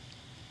do it.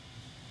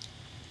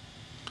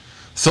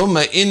 ثم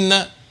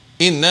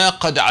إنا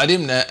قد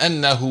علمنا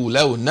أنه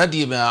لو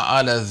ندم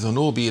على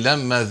الذنوب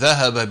لما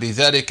ذهب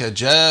بذلك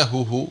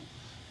جاهه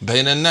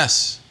بين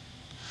الناس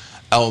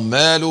أو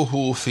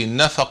ماله في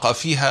النفقة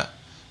فيها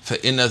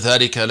فإن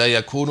ذلك لا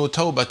يكون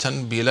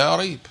توبة بلا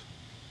ريب.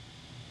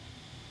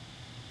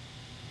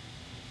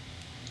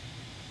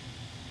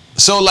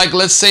 So like,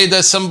 let's say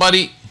that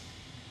somebody,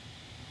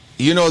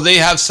 they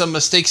have some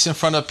mistakes in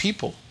front of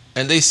people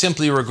and they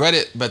simply regret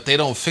it, but they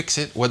don't fix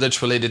it, whether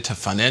it's related to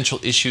financial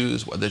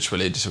issues, whether it's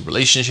related to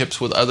relationships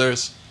with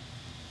others.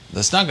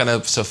 That's not going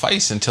to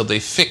suffice until they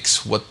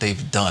fix what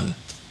they've done.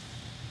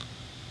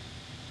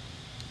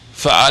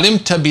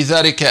 فعلمت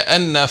بذلك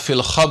أن في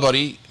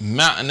الخبر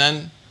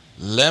معنى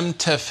لم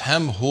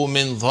تفهمه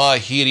من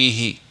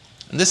ظاهره.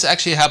 And this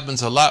actually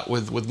happens a lot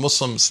with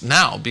Muslims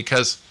now,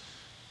 because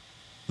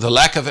the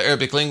lack of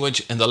Arabic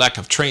language and the lack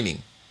of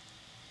training.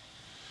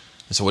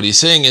 And so what he's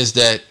saying is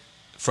that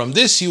from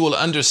this you will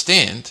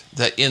understand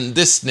that in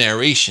this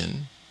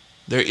narration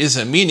there is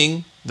a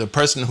meaning. The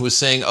person who is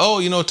saying,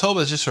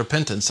 Tawbah is just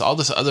repentance, all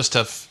this other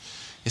stuff,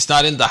 it's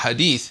not in the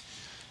hadith.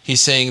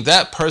 He's saying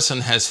that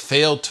person has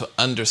failed to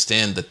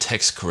understand the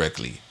text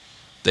correctly.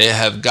 They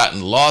have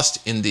gotten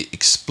lost in the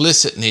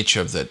explicit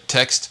nature of the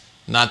text,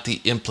 not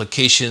the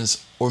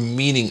implications or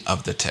meaning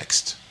of the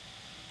text.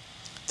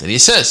 Then he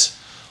says,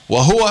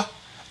 وهو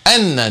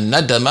أن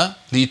الندم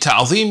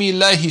لتعظيم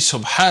الله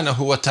سبحانه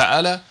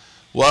وتعالى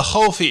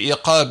وخوف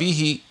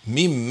عقابه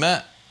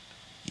مما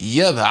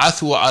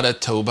يبعث على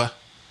التوبة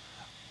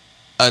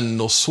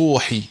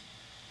النصوح.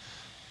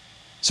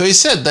 So he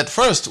said that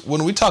first,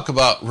 when we talk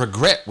about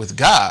regret with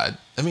God,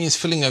 that means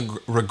feeling a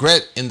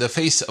regret in the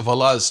face of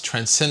Allah's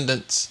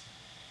transcendence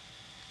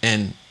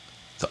and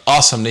the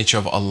awesome nature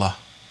of Allah,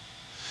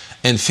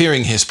 and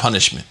fearing His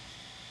punishment.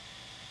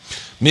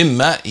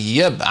 مما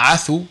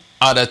يبعث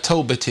على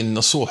توبة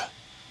النصوح.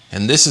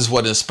 And this is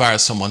what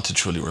inspires someone to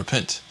truly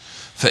repent.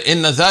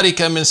 فإن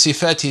ذلك من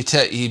صفات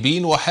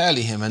تائبين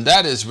وحالهم. And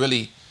that is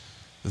really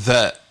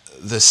the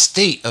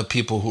state of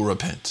people who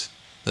repent.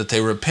 That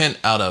they repent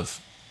out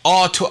of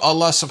awe to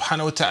Allah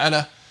subhanahu wa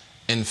ta'ala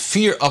and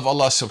fear of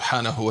Allah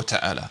subhanahu wa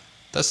ta'ala.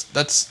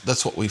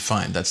 That's what we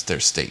find. That's their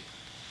state.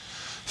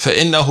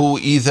 فإنه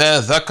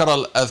إذا ذكر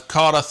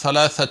الأذكار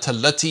الثلاثة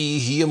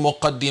التي هي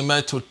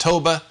مقدمات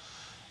التوبة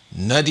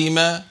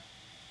ندم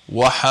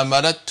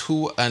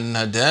وحملته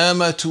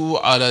الندامة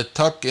على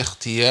ترك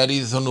اختيار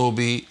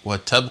الذنوب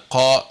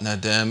وتبقى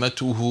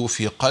ندامته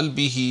في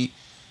قلبه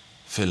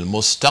في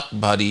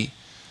المستقبل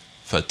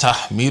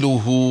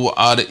فتحمله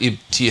على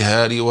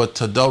الابتهال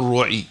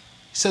والتضرع. He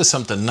says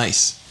something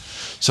nice.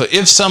 So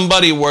if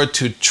somebody were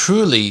to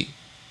truly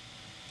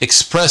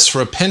express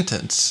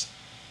repentance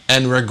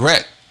and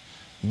regret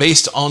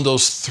based on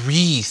those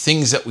three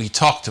things that we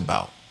talked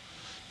about.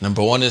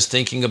 Number one is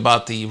thinking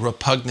about the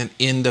repugnant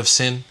end of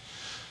sin.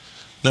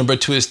 Number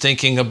two is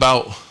thinking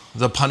about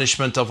the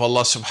punishment of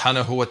Allah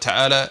subhanahu wa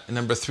ta'ala. And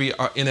number three,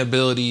 our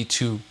inability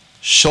to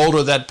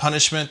shoulder that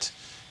punishment.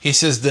 He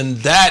says, then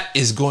that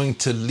is going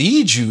to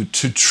lead you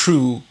to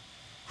true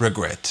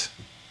regret.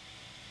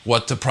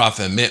 What the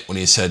Prophet meant when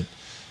he said,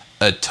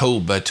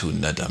 at-tawbatu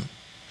nadam.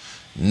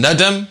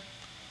 Nadam,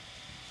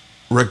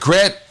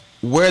 regret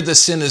where the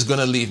sin is going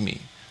to leave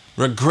me.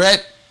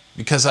 Regret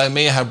because I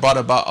may have brought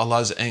about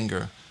Allah's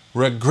anger.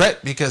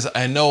 Regret because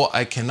I know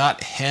I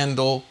cannot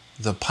handle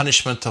the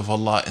punishment of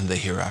Allah in the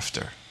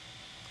hereafter.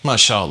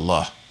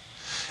 MashaAllah.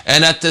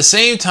 And at the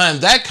same time,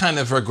 that kind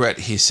of regret,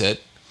 he said,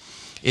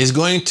 is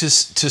going to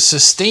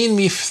sustain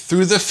me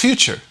through the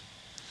future.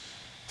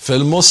 في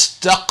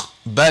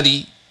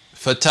المستقبل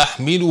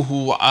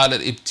فتحمله على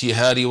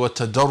الابتهال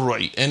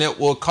والتضرع. And it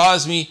will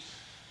cause me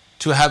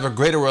to have a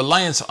greater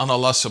reliance on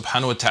Allah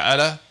subhanahu wa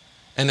ta'ala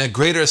and a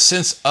greater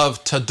sense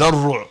of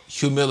tadarru',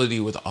 humility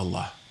with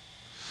Allah.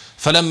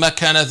 فلما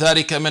كان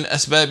ذلك من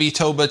أسباب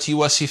توبتي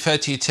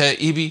وصفات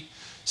تائبي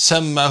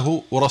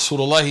سماه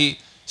رسول الله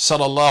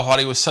صلى الله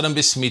عليه وسلم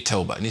باسم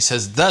توبة. And he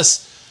says,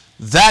 thus,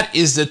 that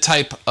is the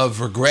type of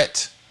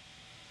regret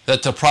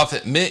that the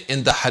Prophet meant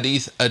in the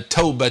hadith,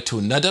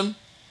 at-tawbatu nadam.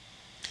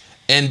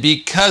 And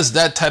because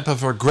that type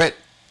of regret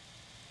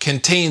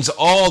contains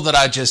all that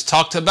I just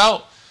talked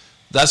about,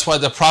 that's why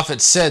the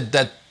Prophet said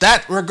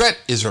that regret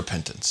is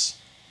repentance.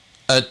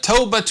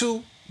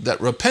 At-tawbatu, that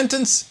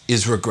repentance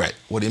is regret.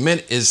 What he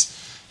meant is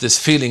this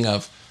feeling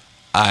of,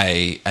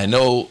 I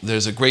know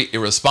there's a great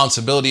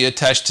irresponsibility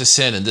attached to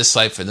sin in this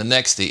life and the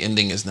next. The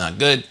ending is not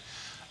good.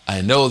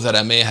 I know that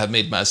I may have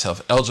made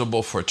myself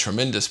eligible for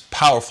tremendous,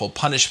 powerful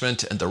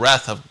punishment and the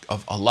wrath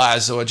of Allah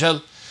Azza wa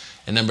Jal.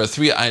 And number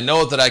 3, I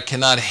know that I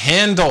cannot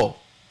handle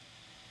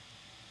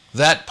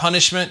that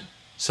punishment,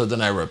 so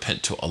then I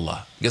repent to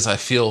Allah because I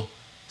feel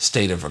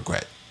state of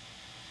regret.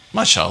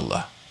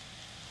 MashaAllah.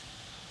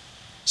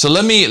 So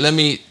let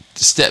me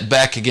step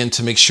back again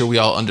to make sure we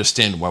all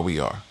understand where we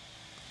are.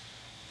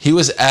 He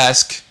was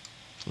asked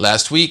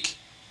last week,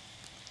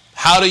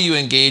 how do you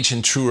engage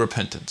in true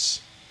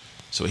repentance?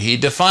 So he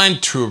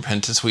defined true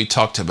repentance. We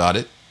talked about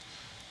it.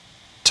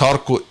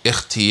 ترك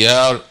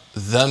اختيار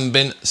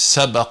ذنب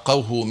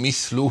سبقه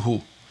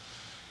مثله.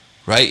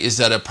 Right? Is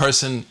that a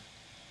person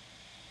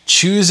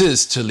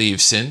chooses to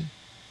leave sin,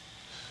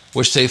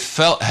 which they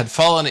had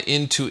fallen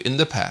into in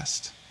the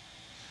past,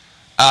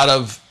 out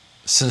of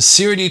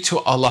sincerity to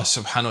Allah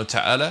subhanahu wa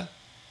ta'ala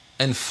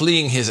and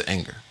fleeing His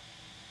anger.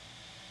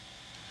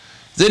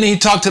 Then he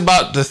talked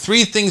about the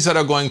 3 things that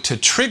are going to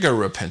trigger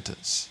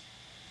repentance.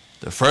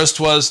 The first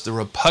was the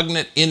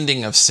repugnant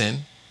ending of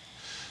sin.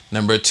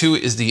 Number 2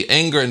 is the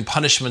anger and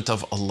punishment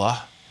of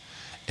Allah.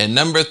 And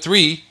number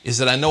 3 is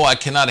that I know I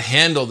cannot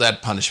handle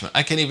that punishment.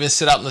 I can't even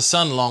sit out in the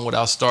sun long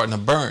without starting to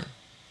burn.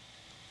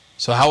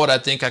 So how would I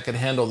think I could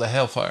handle the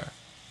hellfire?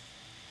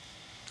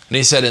 And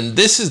he said, and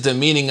this is the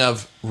meaning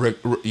of,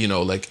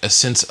 like a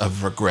sense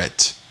of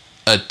regret.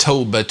 A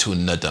tawbatu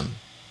nadam.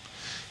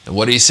 And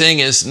what he's saying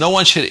is, no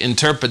one should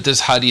interpret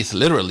this hadith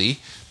literally,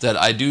 that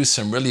I do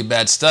some really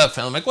bad stuff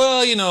and I'm like,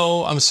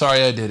 well, I'm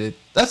sorry I did it.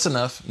 That's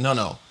enough.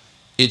 No.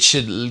 It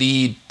should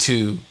lead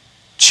to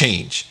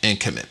change and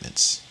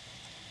commitments.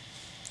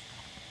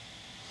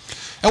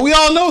 And we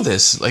all know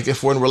this. Like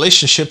if we're in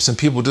relationships and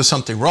people do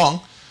something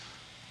wrong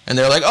and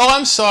they're like, oh,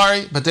 I'm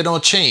sorry, but they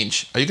don't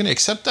change. Are you going to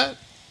accept that?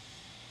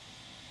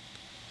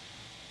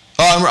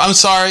 Oh, I'm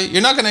sorry.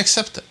 You're not going to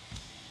accept it.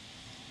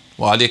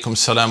 Wa alaikum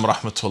salam wa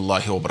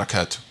rahmatullahi wa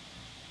barakatuh.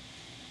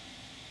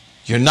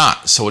 You're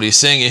not. So what he's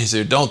saying is,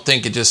 don't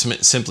think it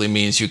just simply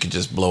means you can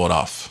just blow it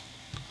off.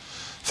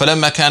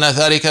 فلما كان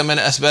ذلك من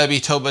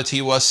أسباب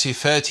توبتي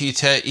وصفات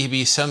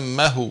تائب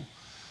سمه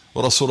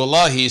ورسول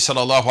الله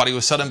صلى الله عليه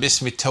وسلم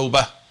باسم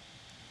التوبة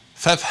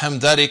فافهم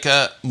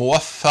ذلك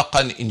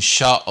موفقا إن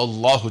شاء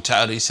الله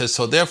تعالى. He says,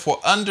 so therefore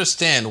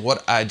understand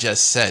what I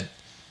just said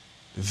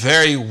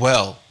very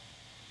well.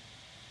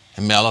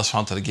 And may Allah subhanahu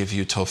wa ta'ala give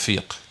you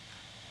tawfiq.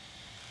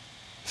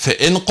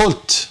 فإن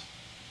قلت,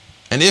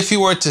 and if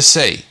you were to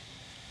say,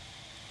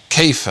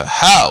 كيف,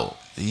 how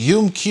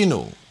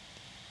يمكن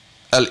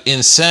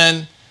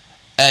الإنسان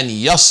أن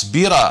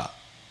يصبر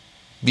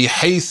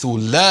بحيث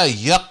لا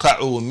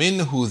يقع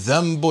منه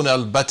ذنب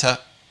البتة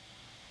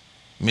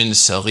من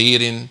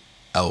صغير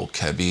أو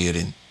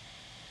كبير.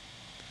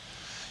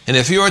 And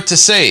if you were to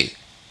say,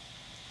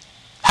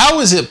 how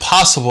is it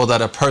possible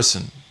that a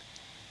person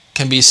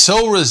can be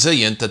so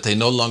resilient that they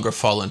no longer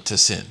fall into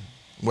sin,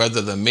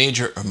 whether the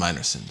major or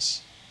minor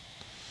sins?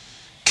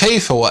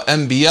 كيف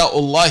وأنبياء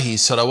الله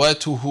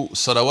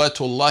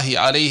صلوات الله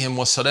عليهم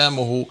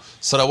وسلامه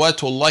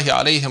صلوات الله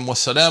عليهم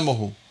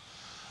وسلامه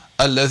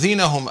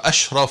الذين هم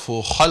أشرف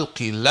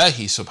خلق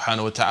الله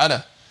سبحانه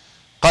وتعالى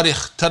قد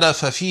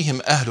اختلف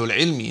فيهم أهل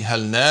العلم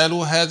هل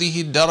نالوا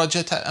هذه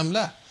الدرجة أم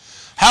لا.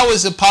 How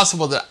is it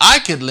possible that I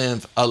could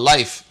live a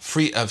life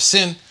free of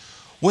sin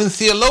when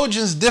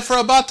theologians differ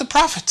about the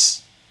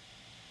prophets?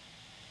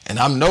 And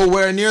I'm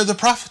nowhere near the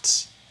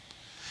prophets.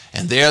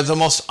 And they are the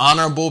most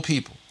honorable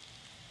people.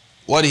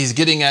 What he's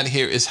getting at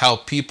here is how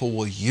people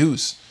will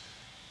use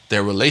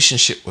their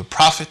relationship with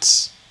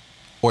prophets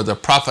or the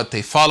prophet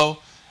they follow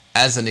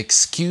as an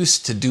excuse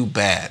to do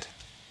bad.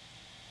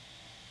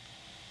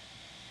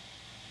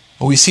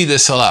 We see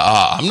this a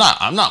lot. I'm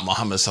not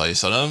Muhammad sallallahu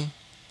alaihi wasallam.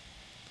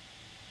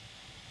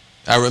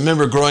 I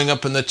remember growing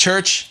up in the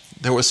church,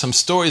 there were some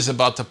stories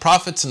about the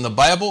prophets in the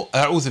Bible.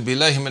 A'udhu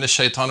billahi minash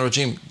shaitanir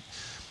rajim.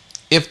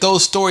 If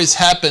those stories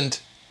happened,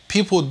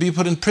 people would be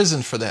put in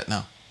prison for that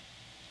now.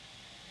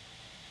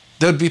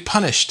 They would be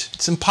punished.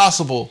 It's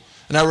impossible.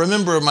 And I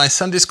remember my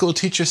Sunday school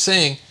teacher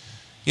saying,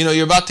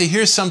 you're about to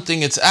hear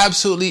something, it's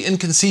absolutely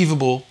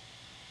inconceivable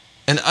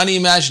and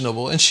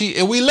unimaginable. And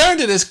we learned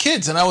it as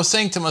kids. And I was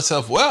saying to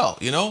myself, well,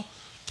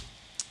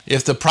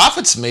 if the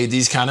prophets made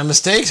these kind of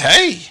mistakes,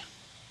 hey,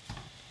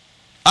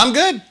 I'm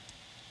good.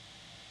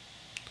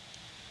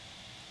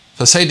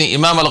 So Sayyidina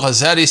Imam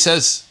al-Ghazali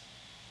says,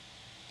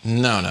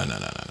 no.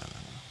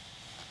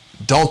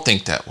 Don't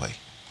think that way.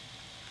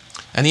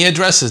 And he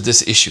addresses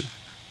this issue.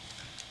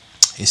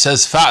 He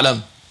says,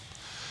 فَعْلَمْ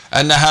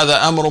أَنَّ هَذَا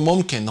أَمْرٌ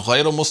مُمْكِنٌ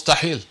غَيْرُ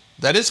مُسْتَحِيلٌ.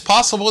 That it's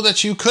possible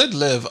that you could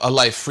live a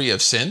life free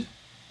of sin.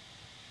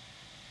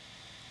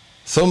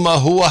 ثُمَّ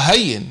هُوَ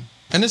هَيِّنٌ.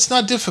 And it's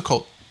not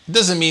difficult. It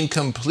doesn't mean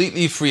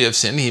completely free of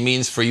sin. He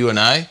means for you and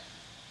I,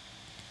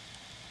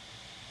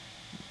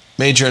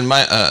 major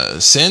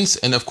and sins.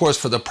 And of course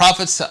for the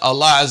prophets,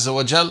 Allah Azza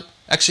wa Jal,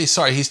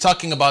 he's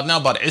talking about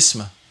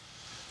isma.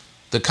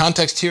 The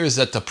context here is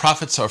that the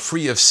prophets are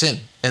free of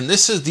sin. And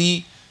this is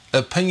the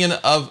opinion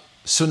of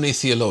Sunni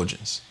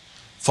theologians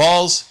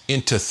falls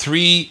into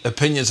three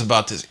opinions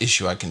about this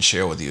issue I can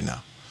share with you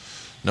now.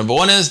 Number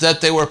one is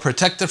that they were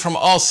protected from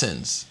all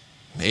sins,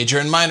 major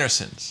and minor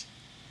sins.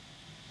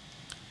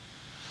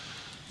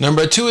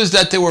 Number two is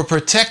that they were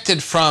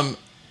protected from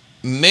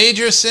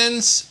major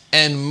sins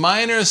and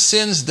minor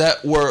sins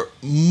that were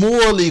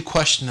morally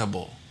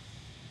questionable,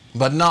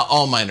 but not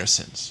all minor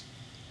sins.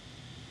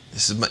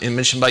 This is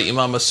mentioned by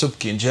Imam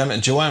As-Subki in Jami'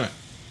 al-Jawami'.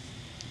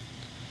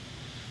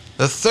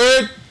 The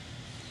third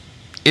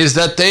is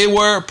that they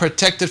were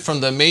protected from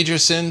the major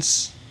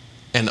sins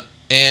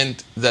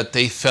and that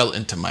they fell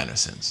into minor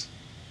sins.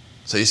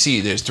 So you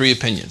see, there's three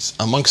opinions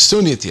amongst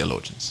Sunni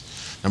theologians.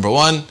 Number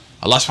one,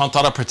 Allah subhanahu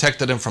wa ta'ala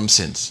protected them from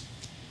sins.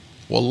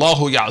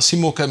 Wallahu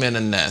ya'asimuka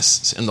minan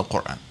nas in the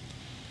Quran.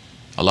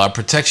 Allah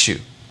protects you.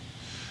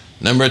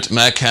 Number two,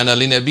 ma kana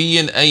li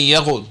nabiyyin an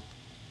yaghul.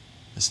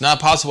 It's not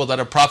possible that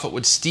a prophet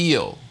would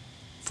steal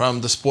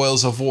from the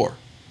spoils of war.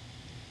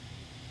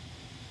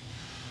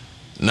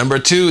 Number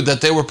two,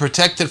 that they were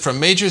protected from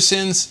major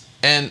sins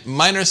and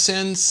minor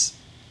sins,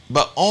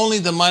 but only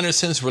the minor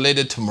sins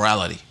related to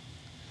morality.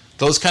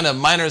 Those kind of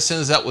minor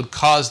sins that would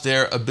cause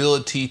their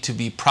ability to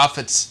be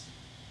prophets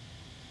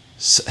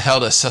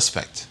held as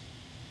suspect.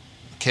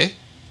 Okay?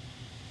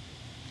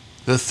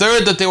 The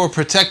third, that they were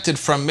protected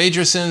from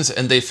major sins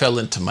and they fell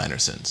into minor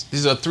sins.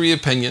 These are three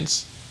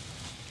opinions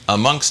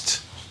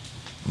amongst,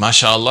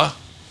 mashallah,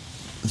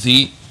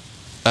 the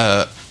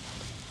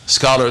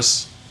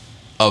scholars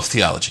of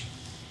theology.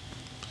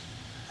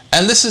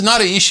 And this is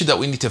not an issue that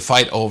we need to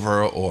fight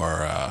over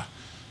or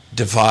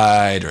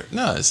divide.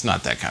 No, it's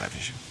not that kind of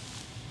issue.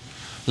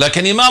 Like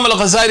an Imam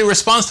al-Ghazali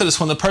responds to this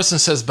when the person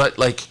says, but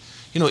like,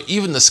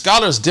 even the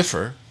scholars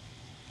differ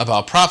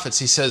about prophets.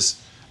 He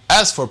says,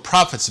 as for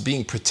prophets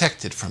being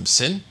protected from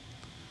sin,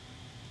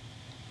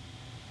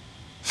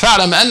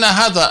 فَاعْلَمْ أَنَّ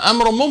هَذَا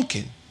أَمْرٌ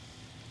مُمْكِنٌ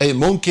أي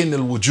ممكن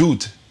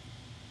الوجود.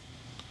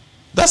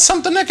 That's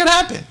something that can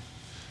happen.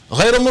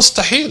 غير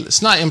مستحيل.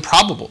 It's not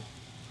improbable.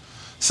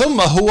 ثم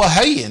هو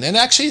هين, and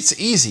actually it's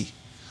easy.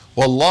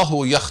 والله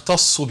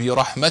يختص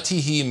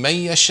برحمته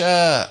من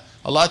يشاء.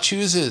 Allah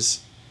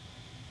chooses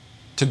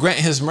to grant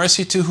His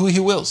mercy to who He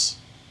wills.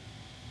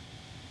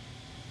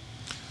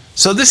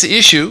 So this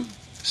issue,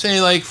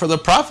 saying like for the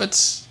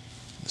prophets,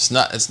 it's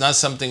not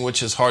something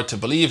which is hard to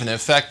believe. And in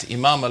fact,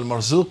 Imam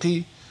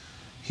al-Marzuqi,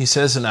 he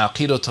says in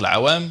Aqidat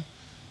al-Awam,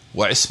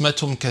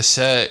 وَعِسْمَةٌ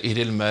كَسَائِرِ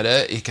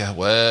الْمَلَائِكَةِ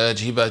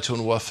وَاجِبَةٌ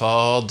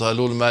وَفَاضَلُ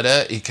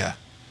الْمَلَائِكَةِ,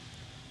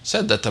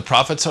 said that the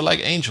prophets are like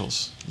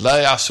angels.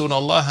 لا يعصون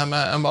الله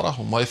ما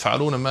أمرهم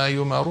ويفعلون ما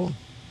يؤمرون.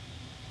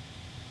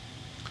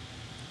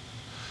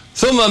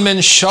 ثم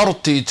من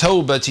شرط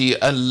توبة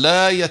أن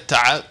لا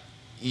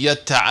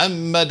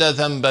يتعمد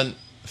ذنبا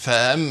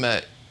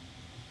فأما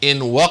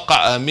إن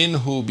وقع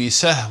منه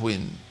بسهو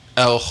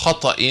أو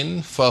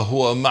خطأ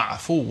فهو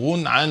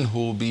معفو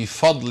عنه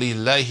بفضل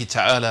الله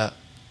تعالى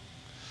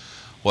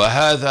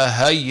وهذا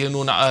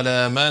هين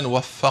على من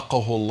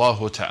وفقه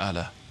الله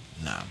تعالى.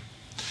 نعم.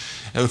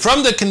 And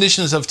from the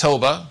conditions of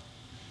tawbah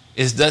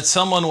is that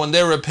someone, when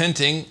they're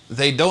repenting,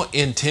 they don't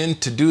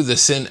intend to do the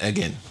sin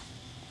again.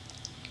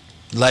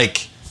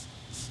 Like,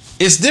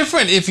 it's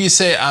different if you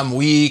say, I'm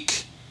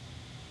weak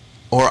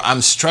or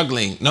I'm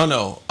struggling.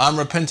 No, I'm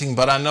repenting,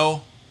 but I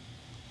know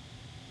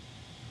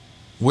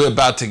we're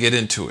about to get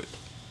into it.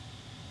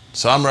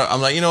 So I'm like, I'm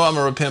going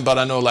to repent, but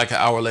I know like an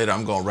hour later,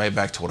 I'm going right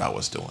back to what I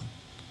was doing.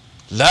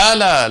 La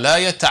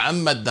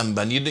yata'ammad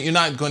damban. You're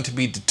not going to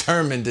be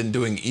determined in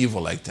doing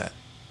evil like that.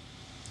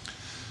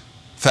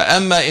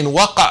 فَأَمَّا إِنْ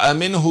وَقَعَ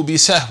مِنْهُ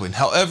بِسَهْوٍ.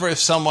 However, if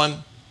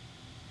someone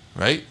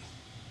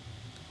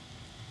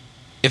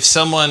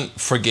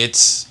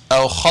forgets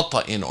أو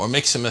خطأ or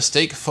makes a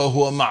mistake,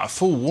 فَهُوَ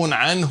مَعْفُوٌ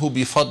عَنْهُ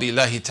بِفَضْلِ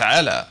اللَّهِ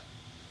تَعَالَى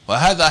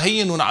وَهَذَا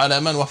هَيِّنٌ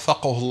عَلَى مَنْ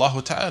وَفَّقَهُ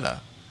اللَّهُ تَعَالَى.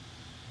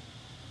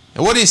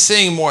 And what he's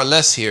saying more or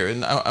less here,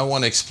 and I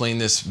want to explain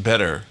this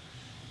better,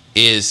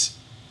 is,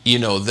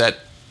 that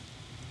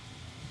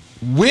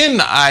when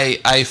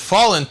I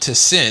fall into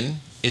sin,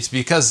 it's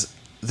because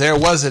there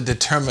was a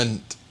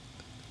determined,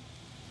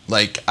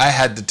 like I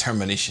had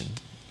determination,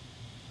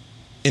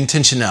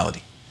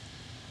 intentionality.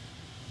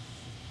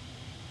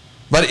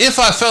 But if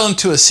I fell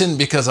into a sin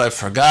because I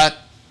forgot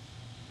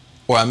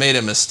or I made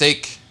a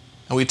mistake,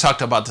 and we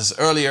talked about this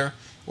earlier,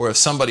 or if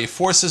somebody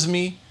forces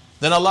me,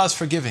 then Allah is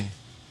forgiving.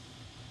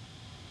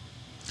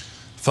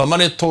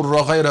 فَمَنِ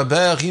اضْطُرَّ غَيْرَ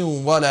بَاغٍ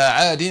وَلَا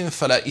عَادٍ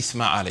فَلَا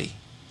إِثْمَ عَلَيْهِ.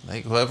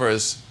 Like whoever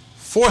is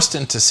forced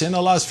into sin,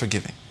 Allah is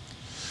forgiving.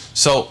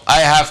 So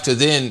I have to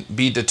then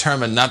be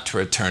determined not to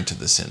return to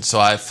the sin. So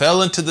I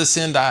fell into the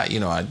sin. I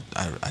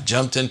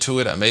jumped into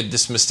it. I made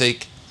this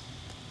mistake,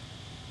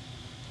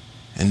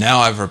 and now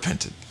I've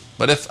repented.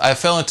 But if I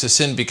fell into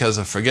sin because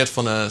of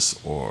forgetfulness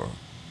or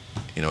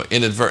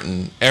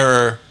inadvertent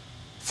error,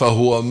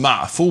 فهو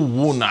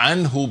معفو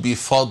عنه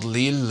بفضل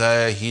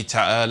الله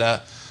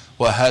تعالى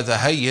وهذا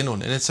هين.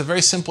 And it's a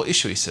very simple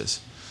issue. He says,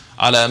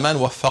 على من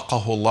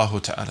وفقه الله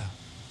تعالى.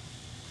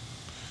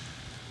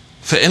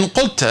 فإن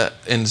قلت,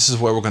 and this is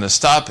where we're going to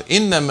stop,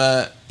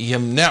 إنما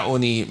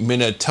يمنعني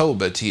من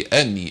التوبة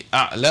أني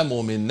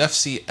أعلم من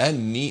نفسي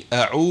أني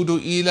أعود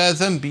إلى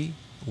ذنبي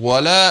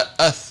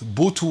ولا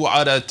أثبت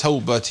على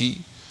توبتي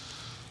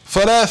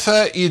فلا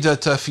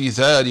فائدة في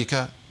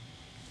ذلك.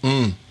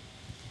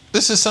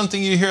 This is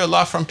something you hear a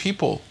lot from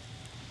people.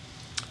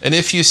 And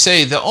if you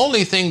say, the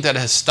only thing that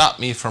has stopped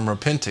me from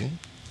repenting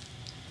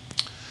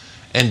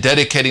and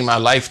dedicating my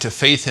life to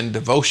faith and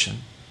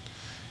devotion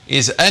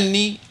is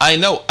أني, I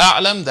know,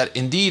 أعلم, that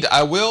indeed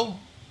I will,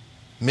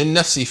 من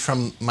نفسي,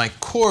 from my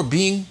core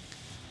being,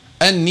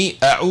 أني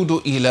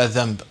أعود إلى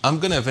ذنب, I'm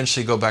going to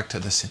eventually go back to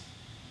the sin.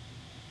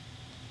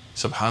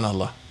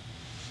 Subhanallah.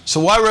 So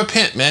why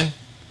repent, man?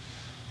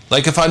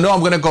 Like, if I know I'm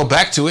going to go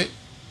back to it,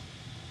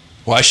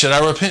 why should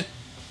I repent?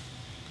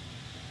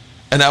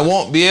 And I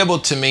won't be able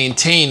to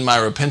maintain my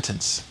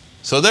repentance.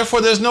 So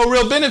therefore there's no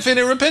real benefit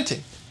in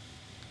repenting.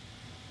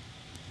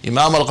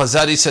 Imam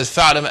al-Ghazali says,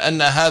 فَاعْلَمْ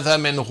أَنَّ هَذَا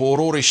مِنْ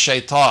غُرُورِ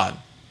الشَّيْطَانِ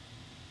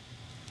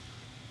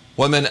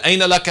وَمِنْ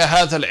أَيْنَ لَكَ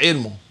هَذَا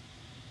الْعِلْمُ.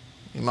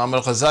 Imam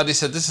al-Ghazali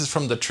said, this is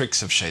from the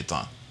tricks of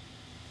shaitan.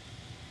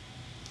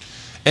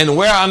 And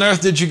where on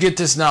earth did you get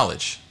this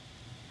knowledge?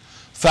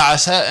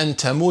 فَعَسَىٰ أَن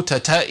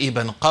تَمُوتَ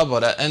تَائِبًا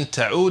قَبْلَ أَن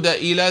تَعُودَ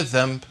إِلَى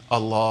ذَنْبٍ.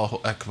 Allahu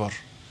Akbar.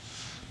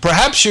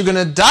 Perhaps you're going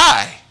to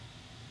die.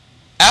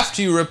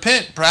 After you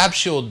repent,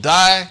 perhaps you'll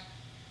die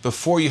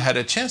before you had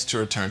a chance to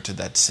return to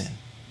that sin.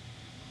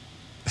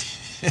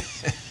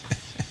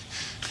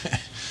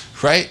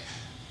 Right?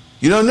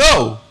 You don't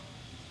know.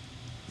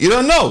 You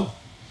don't know.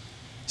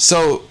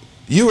 So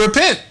you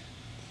repent.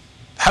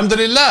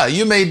 Alhamdulillah,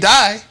 you may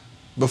die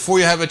before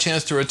you have a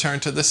chance to return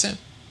to the sin.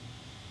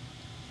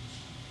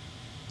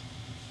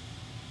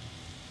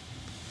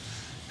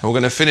 And we're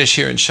going to finish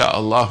here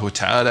insha'Allah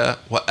ta'ala.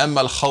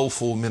 وَأَمَّا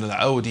الْخَوْفُ مِنَ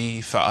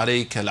الْعَوْدِ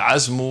فَعَلَيْكَ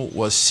الْعَزْمُ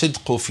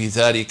وَالصِّدْقُ فِي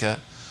ذَلِكَ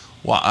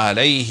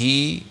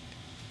وَعَلَيْهِ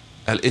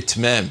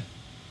الْإِتْمَامِ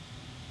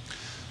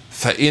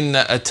فَإِنَّ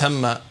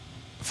أَتَمَّ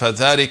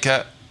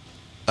فَذَلِكَ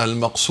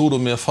الْمَقْصُودُ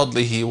مِنْ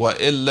فَضْلِهِ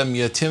وَإِنْ لَمْ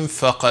يَتِمْ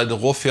فَقَدْ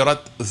غُفِرَتْ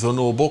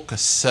ذُنُوبُكَ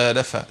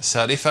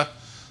السَّالِفَةِ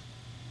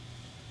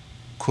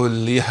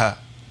كُلِّهَا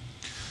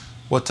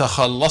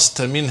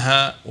وَتَخَلَّصْتَ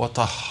مِنْهَا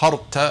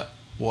وَطَهَّرْتَ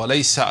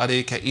وَلَيْسَ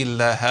عَلَيْكَ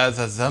إِلَّا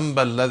هَذَا الذَّنْبَ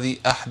الَّذِي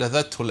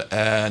أَحْدَثَتْهُ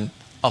الْآنِ.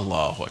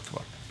 Allahu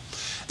Akbar.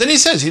 Then he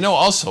says,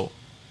 also,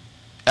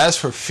 as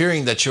for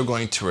fearing that you're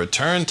going to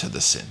return to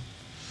the sin,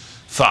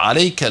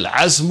 فَعَلَيْكَ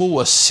الْعَزْمُ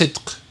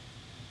وَالصِّدْقُ.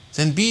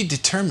 Then be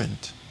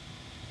determined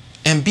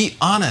and be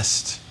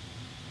honest.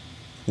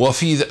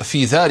 وَفِي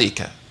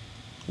ذَلِكَ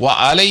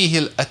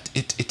وَعَلَيْهِ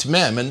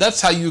الْإِتْمَامِ. And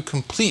that's how you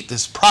complete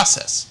this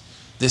process,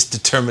 this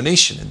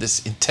determination and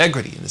this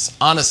integrity and this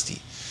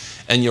honesty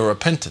and your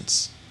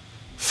repentance.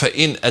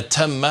 فإن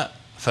أتم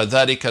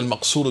فذلك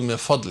المقصود من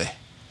فضله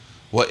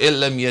وإن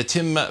لم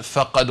يتم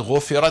فقد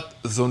غفرت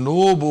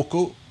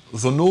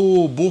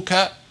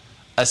ذنوبك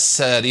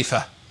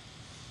السالفة.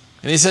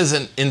 And he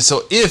says, and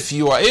so if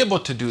you are able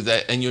to do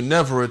that and you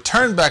never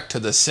return back to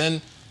the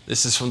sin,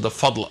 this is from the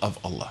fadl of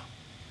Allah.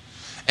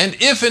 And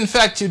if in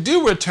fact you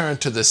do return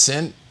to the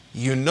sin,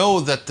 you know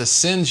that the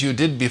sins you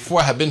did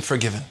before have been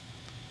forgiven.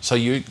 So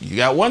you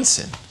got one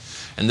sin.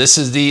 And this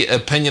is the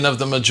opinion of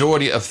the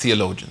majority of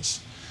theologians,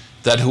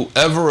 that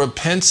whoever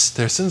repents,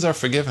 their sins are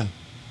forgiven.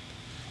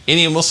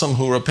 Any Muslim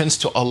who repents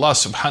to Allah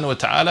subhanahu wa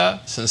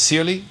ta'ala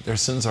sincerely, their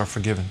sins are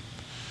forgiven.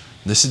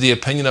 This is the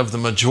opinion of the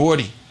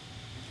majority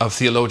of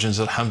theologians,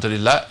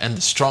 alhamdulillah, and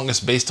the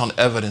strongest based on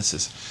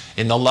evidences.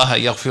 Inna Allaha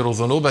yaghfiru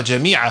dhunuba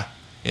jami'a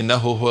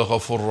innahu huwa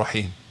ghafur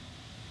rahim.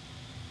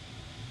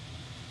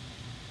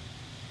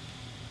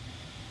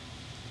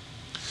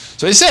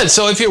 So he said,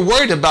 so if you're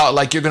worried about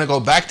like you're going to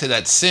go back to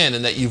that sin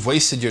and that you've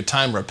wasted your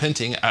time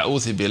repenting,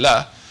 a'udhu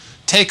billah,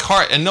 take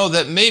heart and know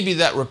that maybe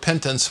that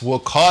repentance will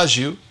cause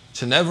you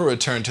to never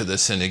return to the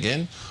sin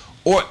again,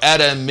 or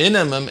at a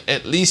minimum,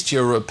 at least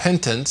your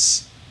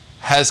repentance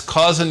has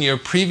caused your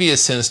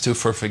previous sins to be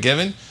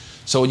forgiven.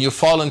 So when you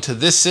fall into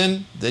this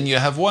sin, then you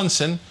have one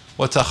sin.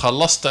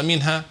 وَتَخَلَّصْتَ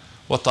مِنْهَا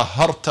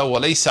وَطَهَّرْتَ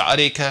وَلَيْسَ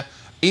عَلَيْكَ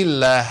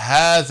إِلَّا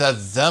هَذَا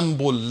الذَّنْبُ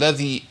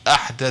الَّذِي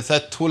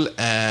أَحْدَثَتْهُ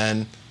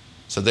الْآنِ.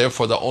 So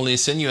therefore the only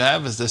sin you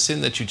have is the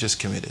sin that you just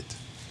committed.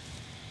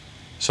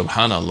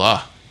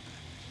 Subhanallah.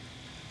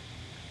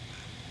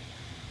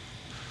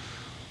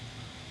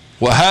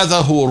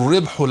 وهذا هو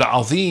الربح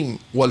العظيم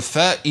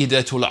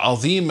والفائدة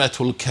العظيمة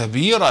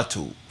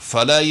الكبيرة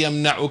فلا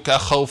يمنعك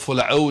خوف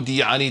العود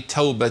عن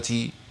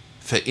التوبة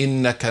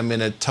فإنك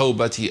من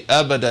التوبة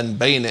أبدا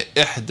بين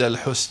إحدى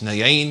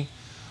الحسنيين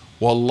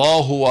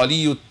والله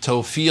ولي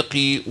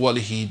التوفيق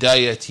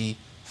والهداية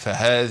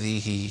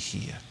فهذه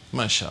هي.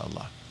 ما شاء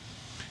الله.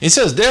 He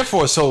says,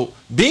 therefore, so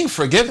being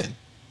forgiven,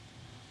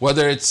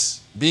 whether it's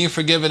being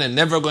forgiven and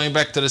never going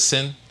back to the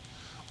sin,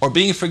 or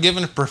being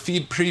forgiven for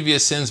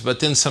previous sins, but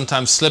then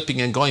sometimes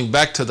slipping and going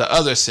back to the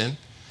other sin,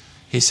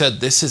 he said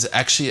this is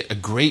actually a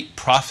great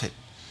profit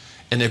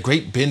and a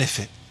great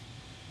benefit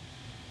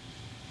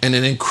and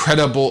an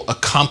incredible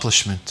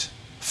accomplishment.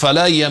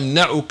 فَلَا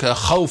يَمْنَعُكَ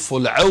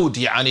خَوْفُ الْعَوْدِ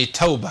عَنِ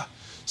التَّوْبَةِ.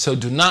 So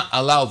do not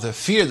allow the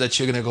fear that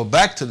you're going to go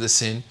back to the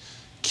sin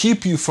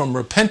keep you from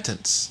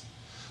repentance.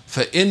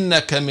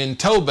 فَإِنَّكَ مِن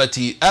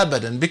تَوْبَتِي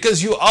أَبَدًا,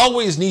 because you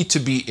always need to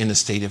be in a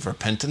state of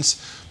repentance.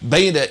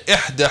 بَيْنَ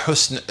إِحْدَى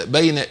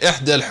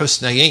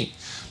الْحُسْنَيَيْنِ,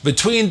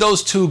 between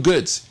those two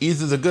goods,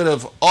 either the good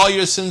of all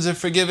your sins are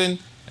forgiven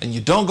and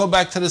you don't go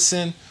back to the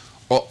sin,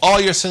 or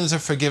all your sins are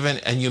forgiven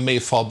and you may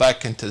fall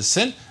back into the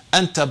sin.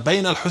 أنت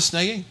بين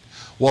الحسنيين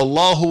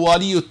والله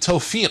ولي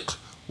التوفيق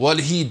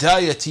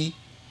والهداية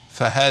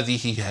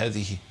فهذه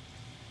هذه.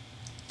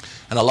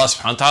 And Allah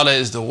subhanahu wa ta'ala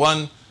is the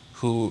one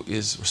who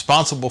is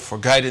responsible for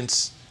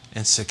guidance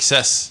and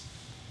success.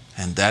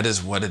 And that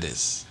is what it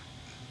is.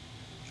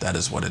 That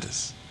is what it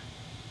is.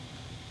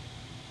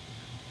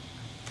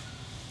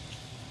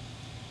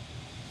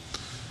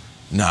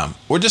 Now,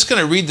 we're just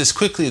going to read this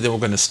quickly, then we're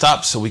going to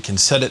stop so we can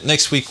set it.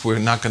 Next week, we're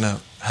not going to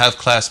have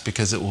class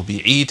because it will be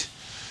Eid.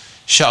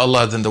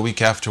 Inshallah, then the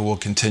week after we'll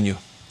continue.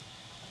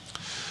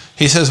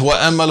 He says,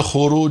 وَأَمَّا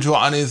الْخُرُوجُ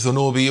عَنِ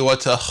الذُّنُوبِ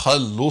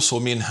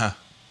وَتَخَلُّصُ مِنْهَا.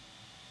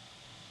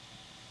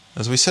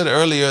 As we said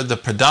earlier, the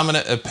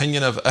predominant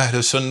opinion of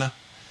Ahlul Sunnah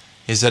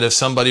is that if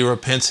somebody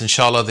repents,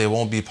 inshallah, they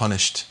won't be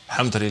punished.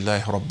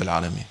 Alhamdulillah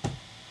Rabbil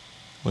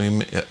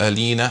Alameen.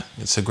 Alina,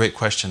 it's a great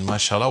question.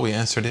 MashaAllah, we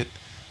answered it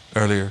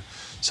earlier.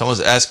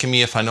 Someone's asking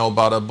me if I know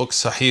about a book,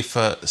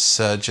 Sahifa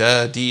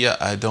Sajadiya.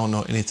 I don't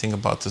know anything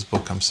about this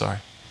book, I'm sorry.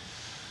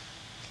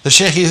 The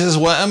Shaykh, he says,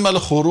 وَأَمَّا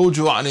الْخُرُوجُ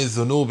عَنِ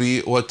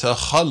الذُّنُوبِ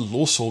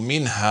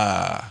وَتَخَلُّصُ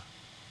مِنْهَا.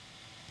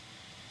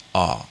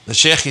 The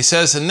Shaykh, he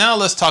says, and now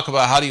let's talk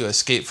about how do you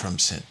escape from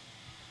sin.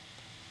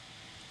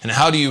 And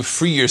how do you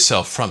free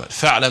yourself from it.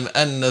 فَاعْلَمْ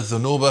أَنَّ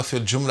الذُّنُوبَ فِي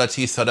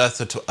الْجُمْلَةِ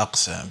ثَلَاثَةُ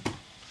أَقْسَامٍ.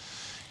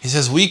 He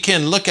says, we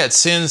can look at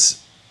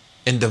sins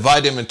and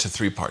divide them into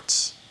three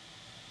parts.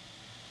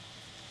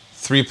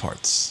 Three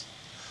parts.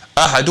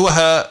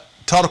 أحدها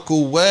ترك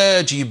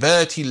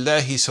واجبات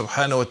الله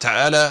سبحانه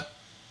وتعالى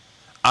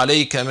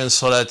عليك من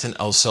صلاة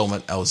أو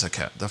صوم أو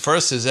زكاة. The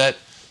first is that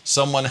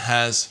someone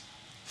has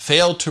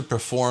failed to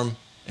perform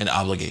an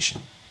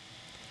obligation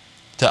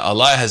that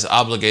Allah has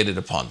obligated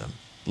upon them,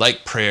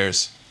 like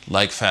prayers,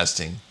 like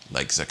fasting,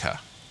 like zakah.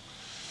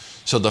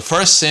 So the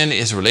first sin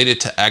is related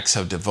to acts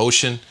of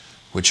devotion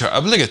which are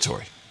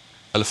obligatory.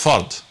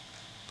 Al-fard.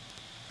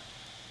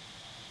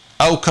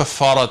 أو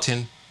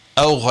كفارة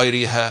أو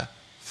غيرها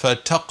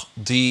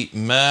فتقضي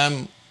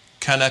ما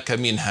كانك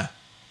منها.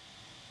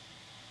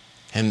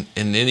 And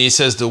then he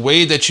says the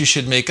way that you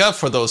should make up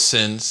for those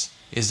sins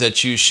is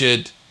that you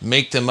should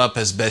make them up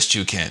as best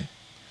you can.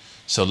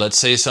 So let's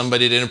say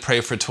somebody didn't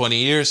pray for 20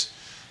 years,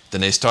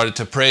 then they started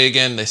to pray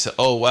again. They said,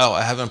 oh wow,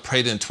 I haven't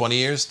prayed in 20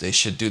 years. They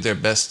should do their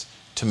best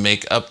to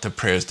make up the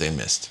prayers they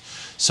missed.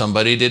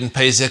 Somebody didn't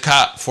pay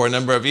zakat for a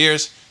number of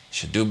years,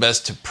 should do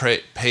best to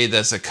pay the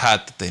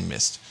zakat that they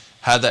missed.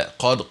 هذا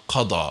قد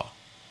قضى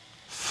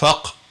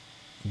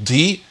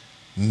فقضي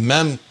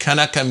ما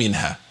كانك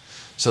منها.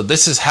 So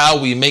this is how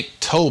we make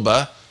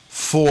tawbah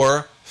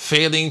for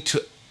failing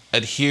to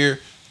adhere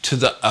to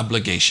the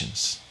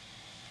obligations.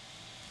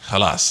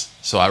 Khalas.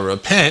 So I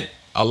repent,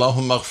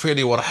 Allahumma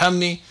ghfirli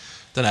warhamni,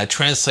 then I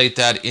translate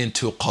that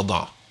into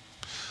qada.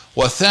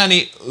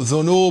 وثاني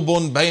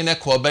ذنوب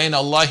بينك وبين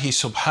الله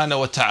سبحانه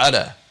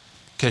وتعالى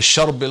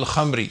كشرب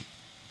الخمر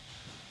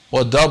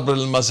ودبر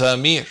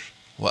المزامير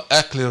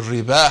وأكل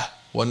الربا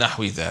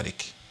ونحو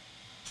ذلك.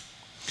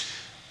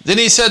 Then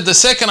he said the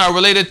second are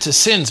related to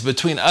sins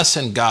between us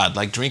and God,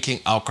 like drinking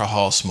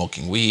alcohol,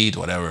 smoking weed,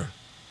 whatever,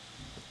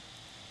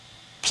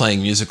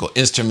 playing musical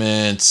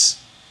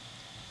instruments,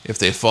 if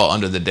they fall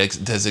under the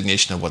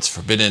designation of what's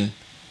forbidden,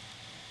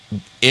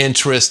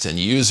 interest and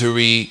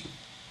usury.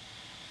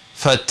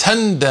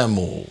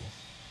 فَتَنْدَمُوا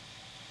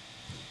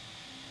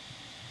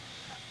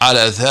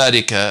عَلَى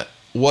ذَلِكَ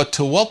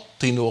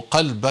وَتُوَطِّنُ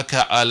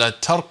قَلْبَكَ عَلَى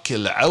تَرْكِ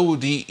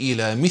الْعَوْدِ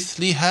إِلَى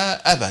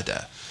مِثْلِهَا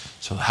أَبَدًا.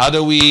 So how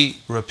do we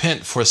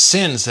repent for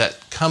sins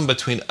that come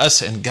between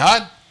us and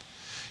God?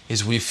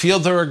 Is we feel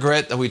the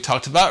regret that we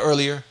talked about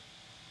earlier,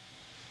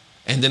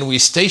 and then we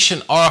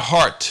station our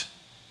heart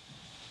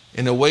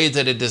in a way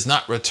that it does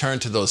not return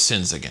to those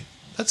sins again.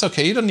 That's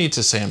okay. You don't need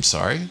to say I'm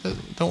sorry.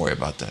 Don't worry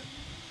about that.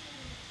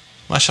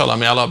 MashaAllah,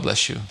 may Allah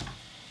bless you.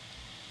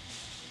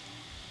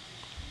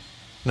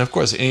 And of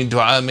course, any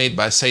dua made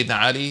by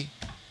Sayyidina Ali,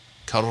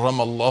 كرم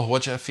الله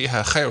وجهه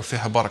فيها خير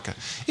فيها بركة.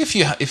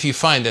 If you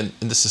find, and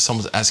this is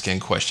someone's asking a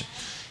question,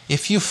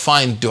 if you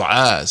find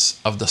du'as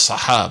of the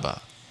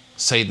Sahaba,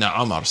 Sayyidina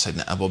Umar,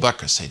 Sayyidina Abu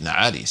Bakr, Sayyidina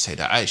Ali,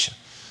 Sayyidina Aisha,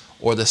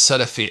 or the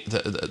Salafi,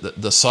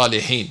 the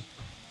Salihin,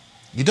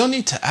 you don't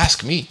need to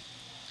ask me.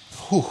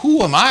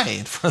 Who am I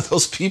in front of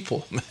those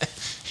people?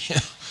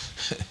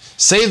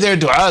 Say their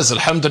du'as,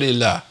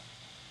 alhamdulillah.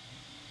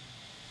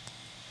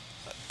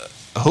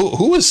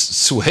 Who is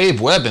Suhaib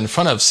Webb in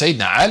front of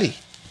Sayyidina Ali?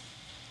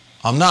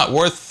 I'm not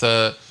worth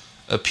a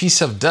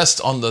piece of dust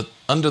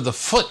under the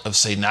foot of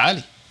Sayyidina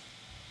Ali.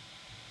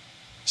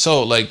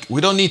 So, like,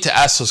 we don't need to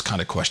ask those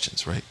kind of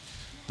questions, right?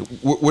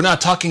 We're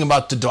not talking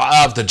about the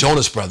dua of the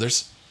Jonas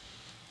Brothers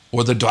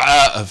or the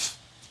dua of,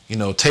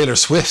 Taylor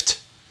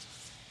Swift.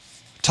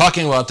 We're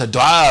talking about the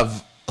dua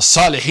of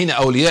Salihin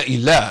awliya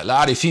illah,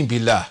 la arifin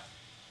billah.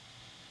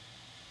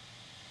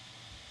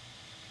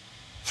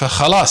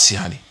 فخلاص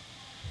يعني.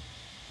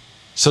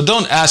 So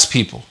don't ask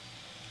people.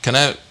 Can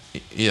I?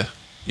 Yeah.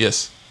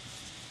 Yes.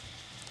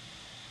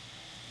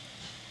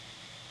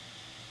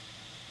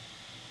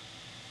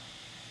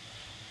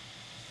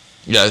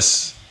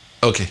 Yes.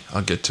 Okay,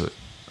 I'll get to it.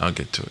 I'll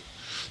get to it.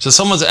 So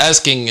someone's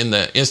asking in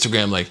the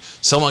Instagram, like,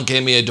 someone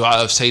gave me a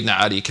dua of Sayyidina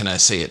Ali, can I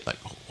say it? Like,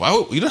 why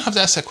you don't have to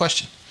ask that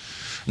question.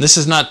 And this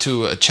is not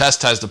to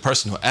chastise the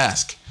person who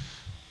asked.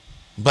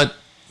 But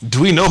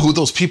do we know who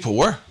those people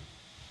were?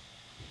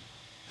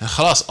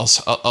 خلاص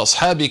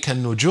أصحابي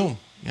كالنجوم.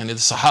 And the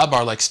Sahaba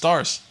are like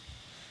stars.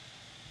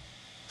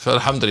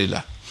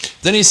 فالحمدلله.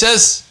 Then he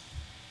says,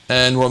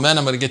 and Roman,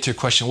 I'm going to get to your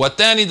question.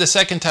 والثاني, the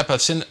second type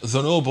of sin,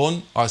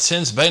 ذنوب, are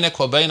sins بينك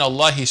وبين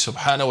الله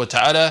سبحانه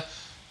وتعالى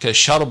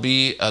كشرب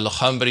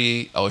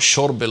الخمر أو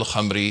شرب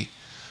الخمر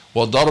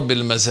وضرب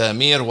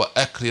المزامير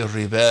وأكل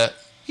الربا.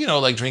 You know,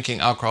 like drinking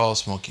alcohol,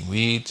 smoking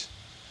weed,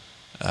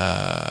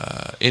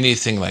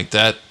 anything like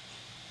that.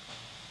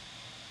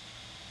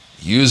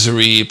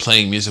 Usury,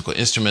 playing musical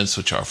instruments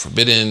which are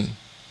forbidden.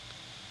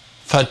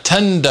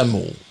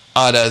 فتندم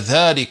على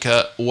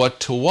ذلك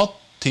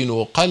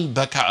وتوطن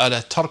قلبك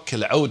على ترك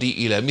العود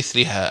إلى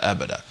مثلها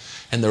أبدا.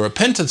 And the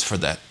repentance for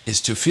that is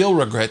to feel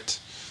regret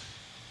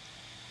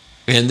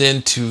and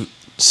then to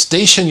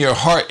station your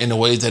heart in a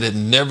way that it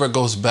never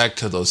goes back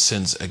to those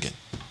sins again.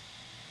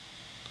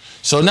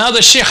 So now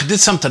the Sheikh did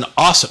something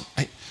awesome.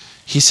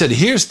 He said,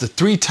 here's the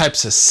three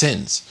types of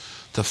sins.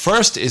 The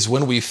first is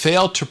when we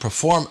fail to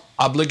perform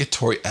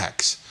obligatory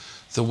acts.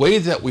 The way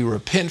that we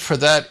repent for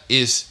that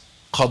is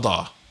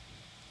qada.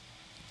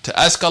 To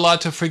ask Allah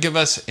to forgive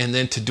us and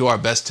then to do our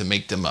best to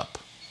make them up.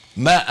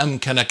 ما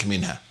أمكنك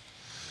منها.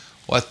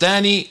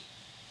 والثاني,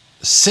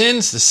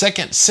 sins, the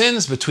second,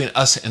 sins between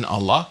us and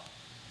Allah.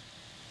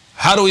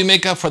 How do we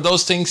make up for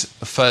those things?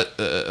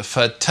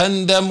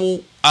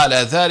 فَتَنْدَمُ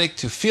عَلَى ذَلك,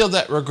 to feel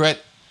that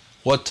regret.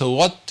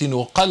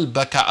 وَتُوَطِّنُ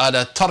قَلْبَكَ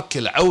عَلَى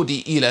تَرْكِ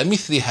الْعَوْدِ إِلَى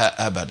مِثْلِهَا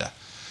أَبَدًا.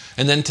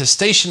 And then to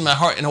station my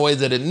heart in a way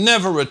that it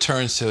never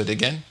returns to it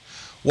again.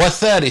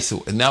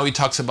 وَثَالِثُ, and now he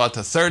talks about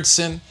the third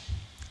sin,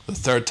 the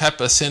third type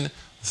of sin.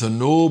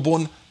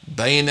 ذُنُوبٌ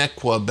بَيْنَكَ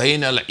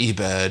وَبَيْنَ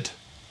الْعِبَادِ,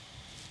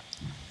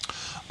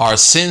 are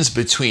sins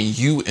between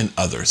you and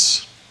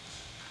others.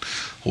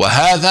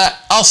 وَهَذَا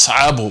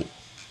أَصْعَبُ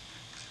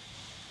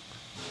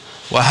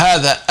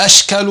وَهَذَا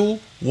أَشْكَلُ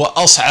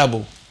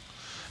وَأَصْعَبُ.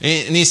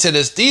 And he said,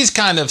 it's these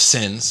kind of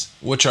sins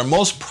which are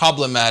most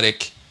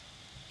problematic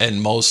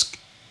and most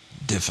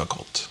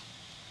difficult.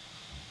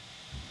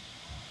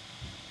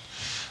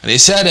 And he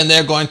said, and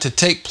they're going to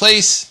take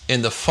place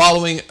in the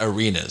following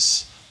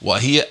arenas.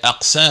 وَهِيَ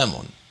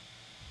أَقْسَامٌ,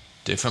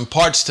 different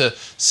parts to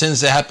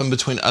sins that happen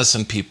between us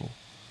and people.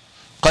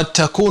 قَدْ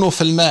تَكُونُ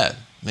فِي الْمَالِ,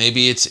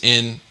 maybe it's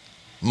in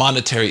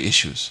monetary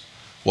issues.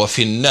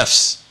 وَفِي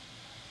النَّفْسِ,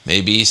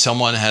 maybe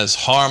someone has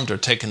harmed or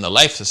taken the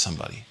life of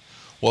somebody.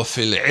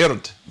 وَفِي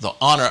الْعِرْضِ, the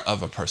honor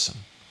of a person.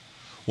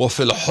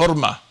 وَفِي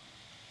الْحُرْمَةِ,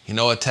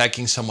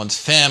 attacking someone's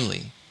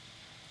family.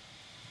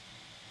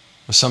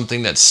 Or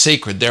something that's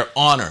sacred, their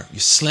honor. You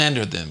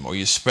slander them or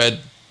you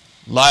spread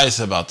lies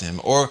about them.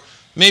 Or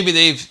maybe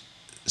they've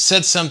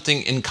said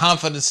something in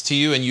confidence to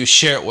you and you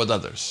share it with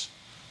others.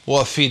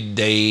 وَفِي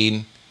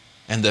الدَّيْنِ,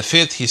 and the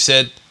fifth, he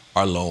said,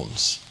 are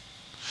loans.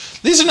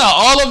 These are not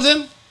all of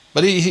them,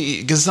 but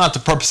because it's not the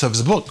purpose of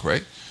his book,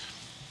 right?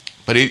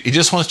 But he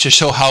just wants to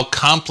show how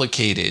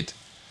complicated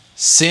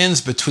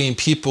sins between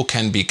people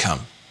can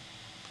become.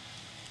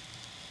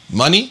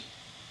 Money,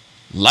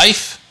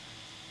 life,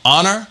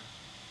 honor,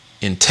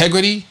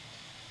 integrity,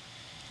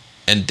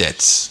 and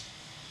debts.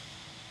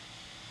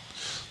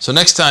 So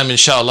next time,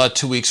 inshallah,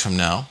 2 weeks from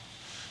now,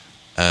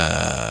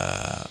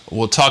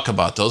 we'll talk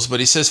about those. But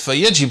he says,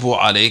 فَيَجِبُ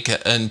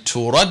عَلَيْكَ أَن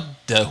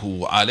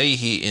تُرَدَّهُ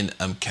عَلَيْهِ إِنْ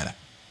أَمْكَنَكَ.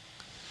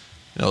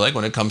 Like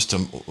when it comes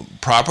to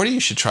property,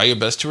 you should try your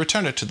best to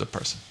return it to the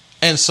person.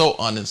 And so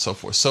on and so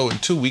forth. So in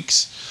 2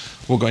 weeks,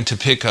 we're going to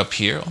pick up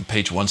here on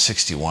page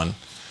 161.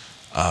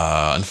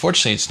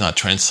 Unfortunately, it's not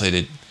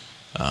translated,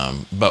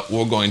 but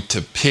we're going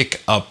to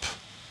pick up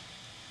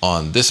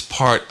on this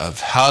part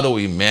of how do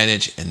we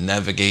manage and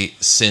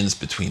navigate sins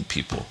between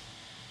people.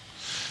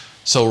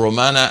 So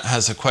Romana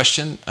has a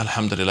question.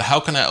 Alhamdulillah. How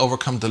can I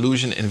overcome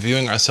delusion in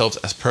viewing ourselves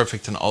as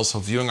perfect and also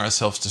viewing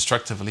ourselves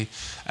destructively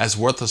as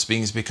worthless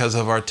beings because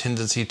of our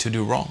tendency to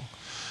do wrong?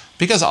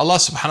 Because Allah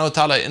subhanahu wa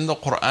ta'ala in the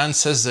Quran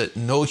says that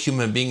no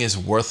human being is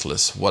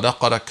worthless.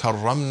 وَلَقَدْ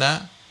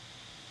كَرَّمْنَا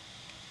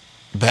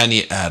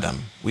بَنِي آدَمَ.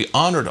 We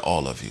honored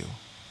all of you.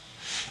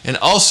 And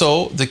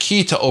also the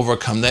key to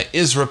overcome that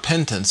is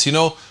repentance.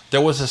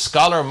 There was a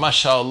scholar,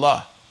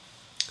 mashallah,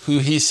 who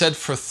he said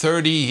for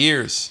 30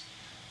 years,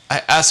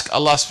 I ask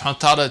Allah subhanahu wa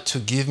ta'ala to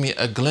give me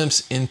a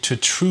glimpse into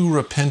true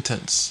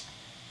repentance.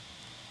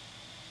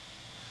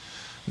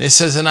 And he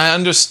says, and I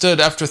understood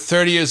after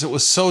 30 years it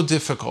was so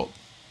difficult.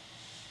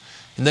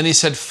 And then he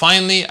said,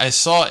 finally I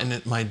saw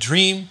in my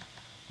dream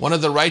one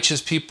of the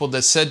righteous people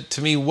that said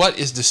to me, what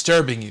is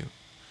disturbing you?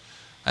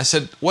 I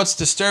said, what's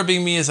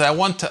disturbing me is I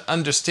want to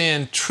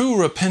understand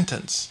true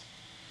repentance.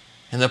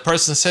 And the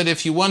person said,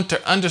 if you want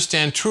to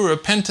understand true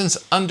repentance,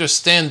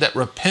 understand that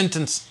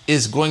repentance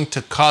is going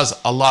to cause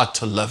Allah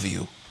to love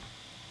you.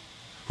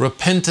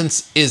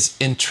 Repentance is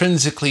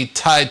intrinsically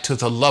tied to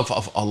the love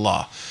of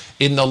Allah.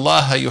 Inna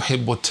Allaha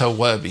yuhibbu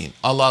tawwabin.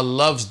 Allah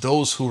loves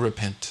those who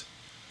repent.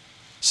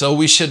 So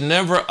we should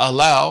never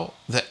allow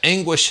the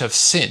anguish of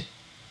sin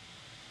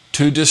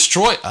to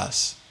destroy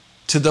us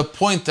to the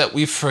point that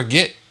we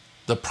forget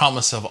the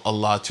promise of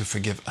Allah to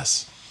forgive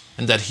us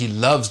and that He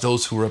loves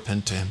those who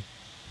repent to Him,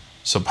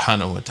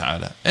 subhanahu wa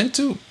ta'ala, and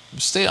to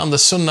stay on the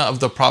sunnah of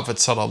the Prophet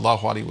sallallahu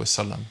alaihi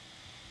wasallam.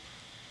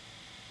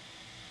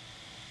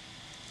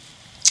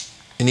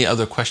 Any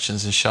other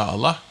questions,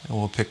 inshallah, and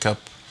we'll pick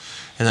up.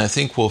 And I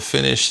think we'll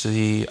finish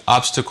the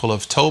obstacle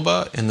of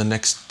Tawbah in the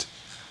next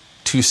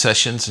 2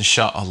 sessions,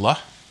 inshallah.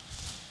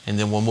 And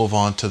then we'll move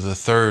on to the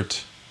third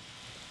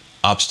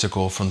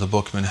obstacle from the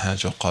book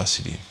Minhaj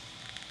al-Qasidin.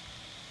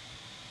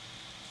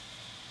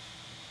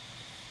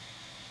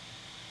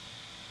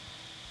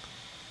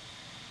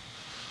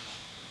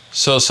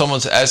 So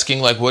someone's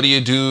asking, like, what do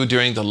you do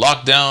during the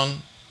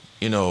lockdown?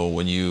 You know,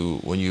 when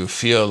you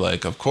feel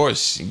like, of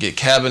course, you get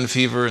cabin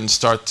fever and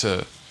start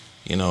to,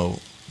 you know,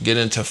 get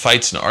into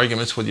fights and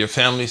arguments with your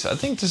families. I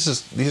think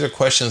these are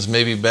questions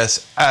maybe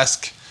best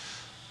asked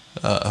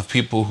of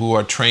people who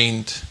are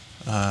trained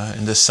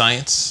in this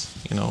science,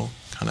 you know,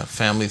 kind of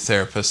family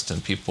therapists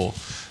and people.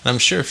 And I'm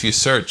sure if you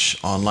search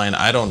online,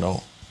 I don't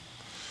know,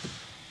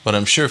 but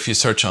I'm sure if you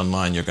search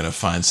online, you're going to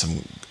find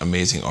some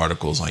amazing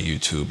articles on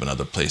YouTube and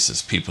other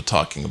places, people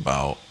talking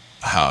about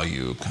how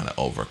you kind of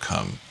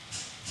overcome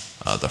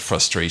the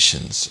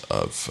frustrations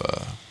of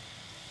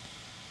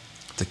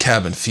the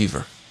cabin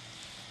fever.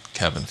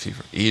 Cabin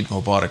fever. Eid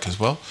Mubarak as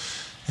well.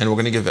 And we're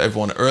going to give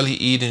everyone early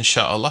Eid,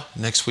 inshallah.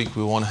 Next week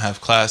we won't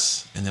have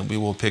class, and then we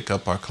will pick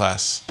up our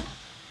class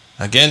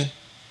again,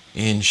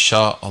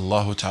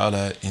 inshallah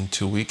ta'ala, in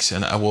 2 weeks.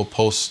 And I will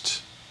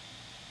post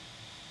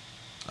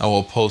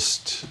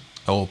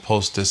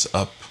this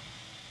up,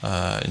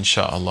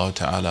 inshallah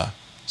ta'ala,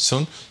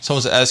 soon.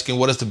 Someone's asking,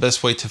 what is the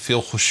best way to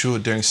feel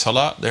khushu during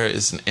salah? There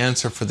is an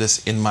answer for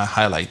this in my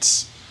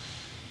highlights.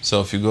 So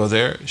if you go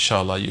there,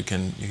 inshallah, you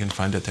can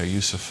find it there.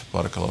 Yusuf,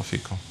 barakallahu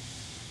feekum.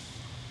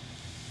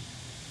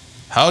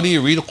 How do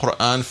you read the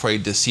Quran for a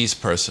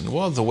deceased person?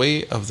 Well, the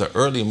way of the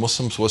early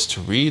Muslims was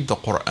to read the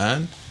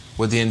Quran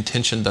with the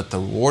intention that the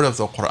reward of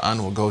the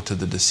Quran will go to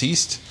the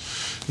deceased.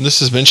 And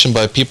this is mentioned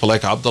by people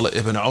like Abdullah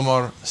ibn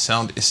Umar,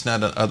 sound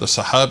isnad, and other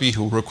Sahabi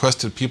who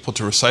requested people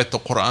to recite the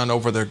Quran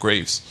over their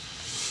graves.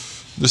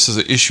 This is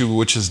an issue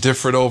which is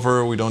differed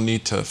over. We don't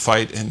need to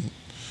fight and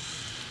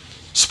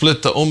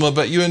split the ummah,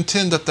 but you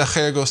intend that the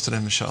khair goes to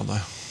them,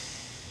 inshallah.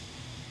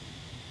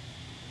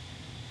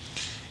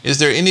 Is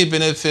there any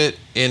benefit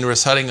in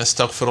reciting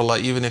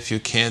astaghfirullah even if you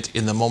can't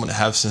in the moment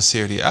have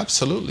sincerity?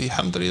 Absolutely,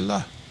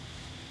 alhamdulillah.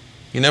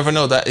 You never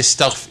know, that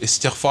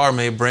istighfar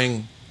may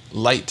bring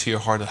light to your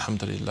heart,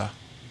 alhamdulillah,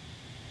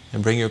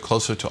 and bring you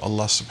closer to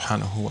Allah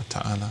subhanahu wa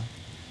ta'ala.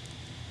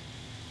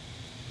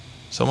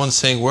 Someone's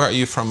saying, where are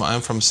you from?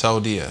 I'm from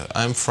Saudi.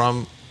 I'm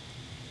from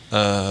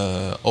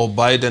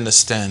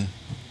Obaidanistan.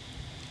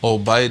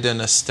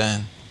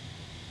 Obaidanistan.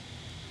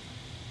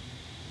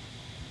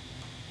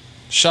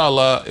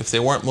 Inshallah, if they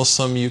weren't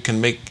Muslim, you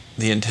can make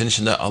the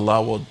intention that Allah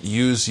will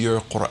use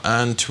your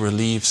Quran to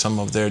relieve some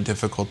of their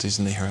difficulties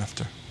in the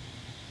hereafter.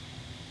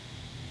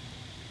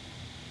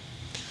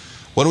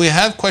 When we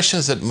have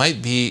questions that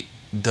might be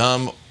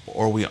dumb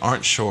or we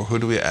aren't sure, who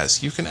do we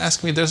ask? You can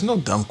ask me. There's no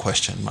dumb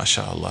question,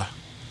 mashallah.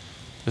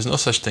 There's no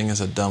such thing as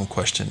a dumb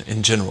question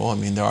in general. I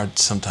mean, there are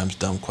sometimes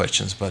dumb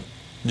questions, but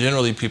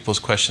generally people's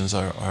questions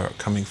are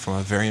coming from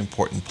a very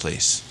important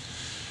place.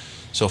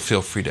 So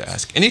feel free to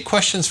ask. Any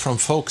questions from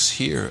folks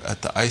here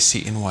at the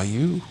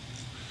ICNYU?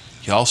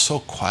 Y'all so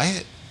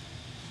quiet.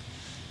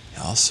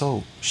 Y'all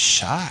so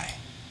shy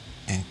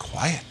and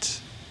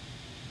quiet.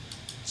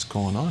 What's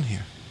going on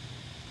here?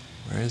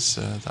 Where is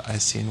the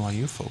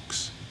ICNYU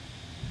folks?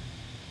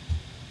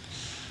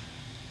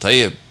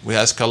 Tayyib, we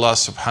ask Allah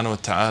subhanahu wa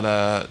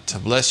ta'ala to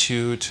bless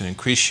you, to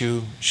increase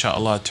you,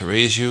 inshallah, to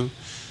raise you.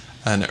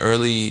 An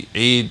early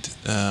Eid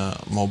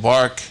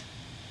Mubarak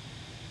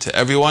to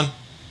everyone.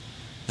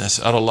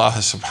 نسأل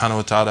الله سبحانه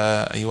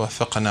وتعالى أن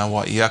يوفقنا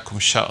وإياكم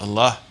إن شاء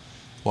الله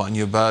وأن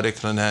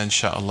يبارك لنا إن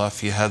شاء الله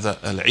في هذا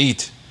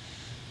العيد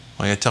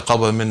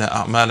ويتقبل منا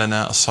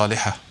أعمالنا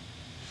الصالحة.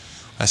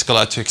 Ask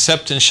Allah to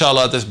accept,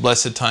 inshallah, this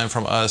blessed time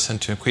from us and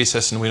to increase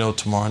us. And we know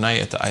tomorrow night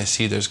at the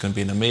IC there's going to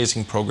be an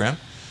amazing program.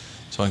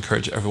 So I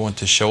encourage everyone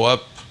to show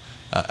up.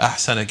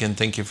 Ahsan, again,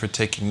 thank you for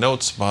taking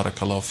notes.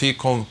 Barakallahu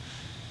feekum.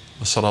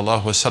 Wa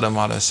sallallahu wa sallam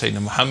ala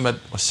Sayyidina Muhammad.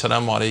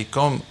 Wassalamu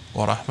alaikum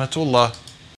wa rahmatullah.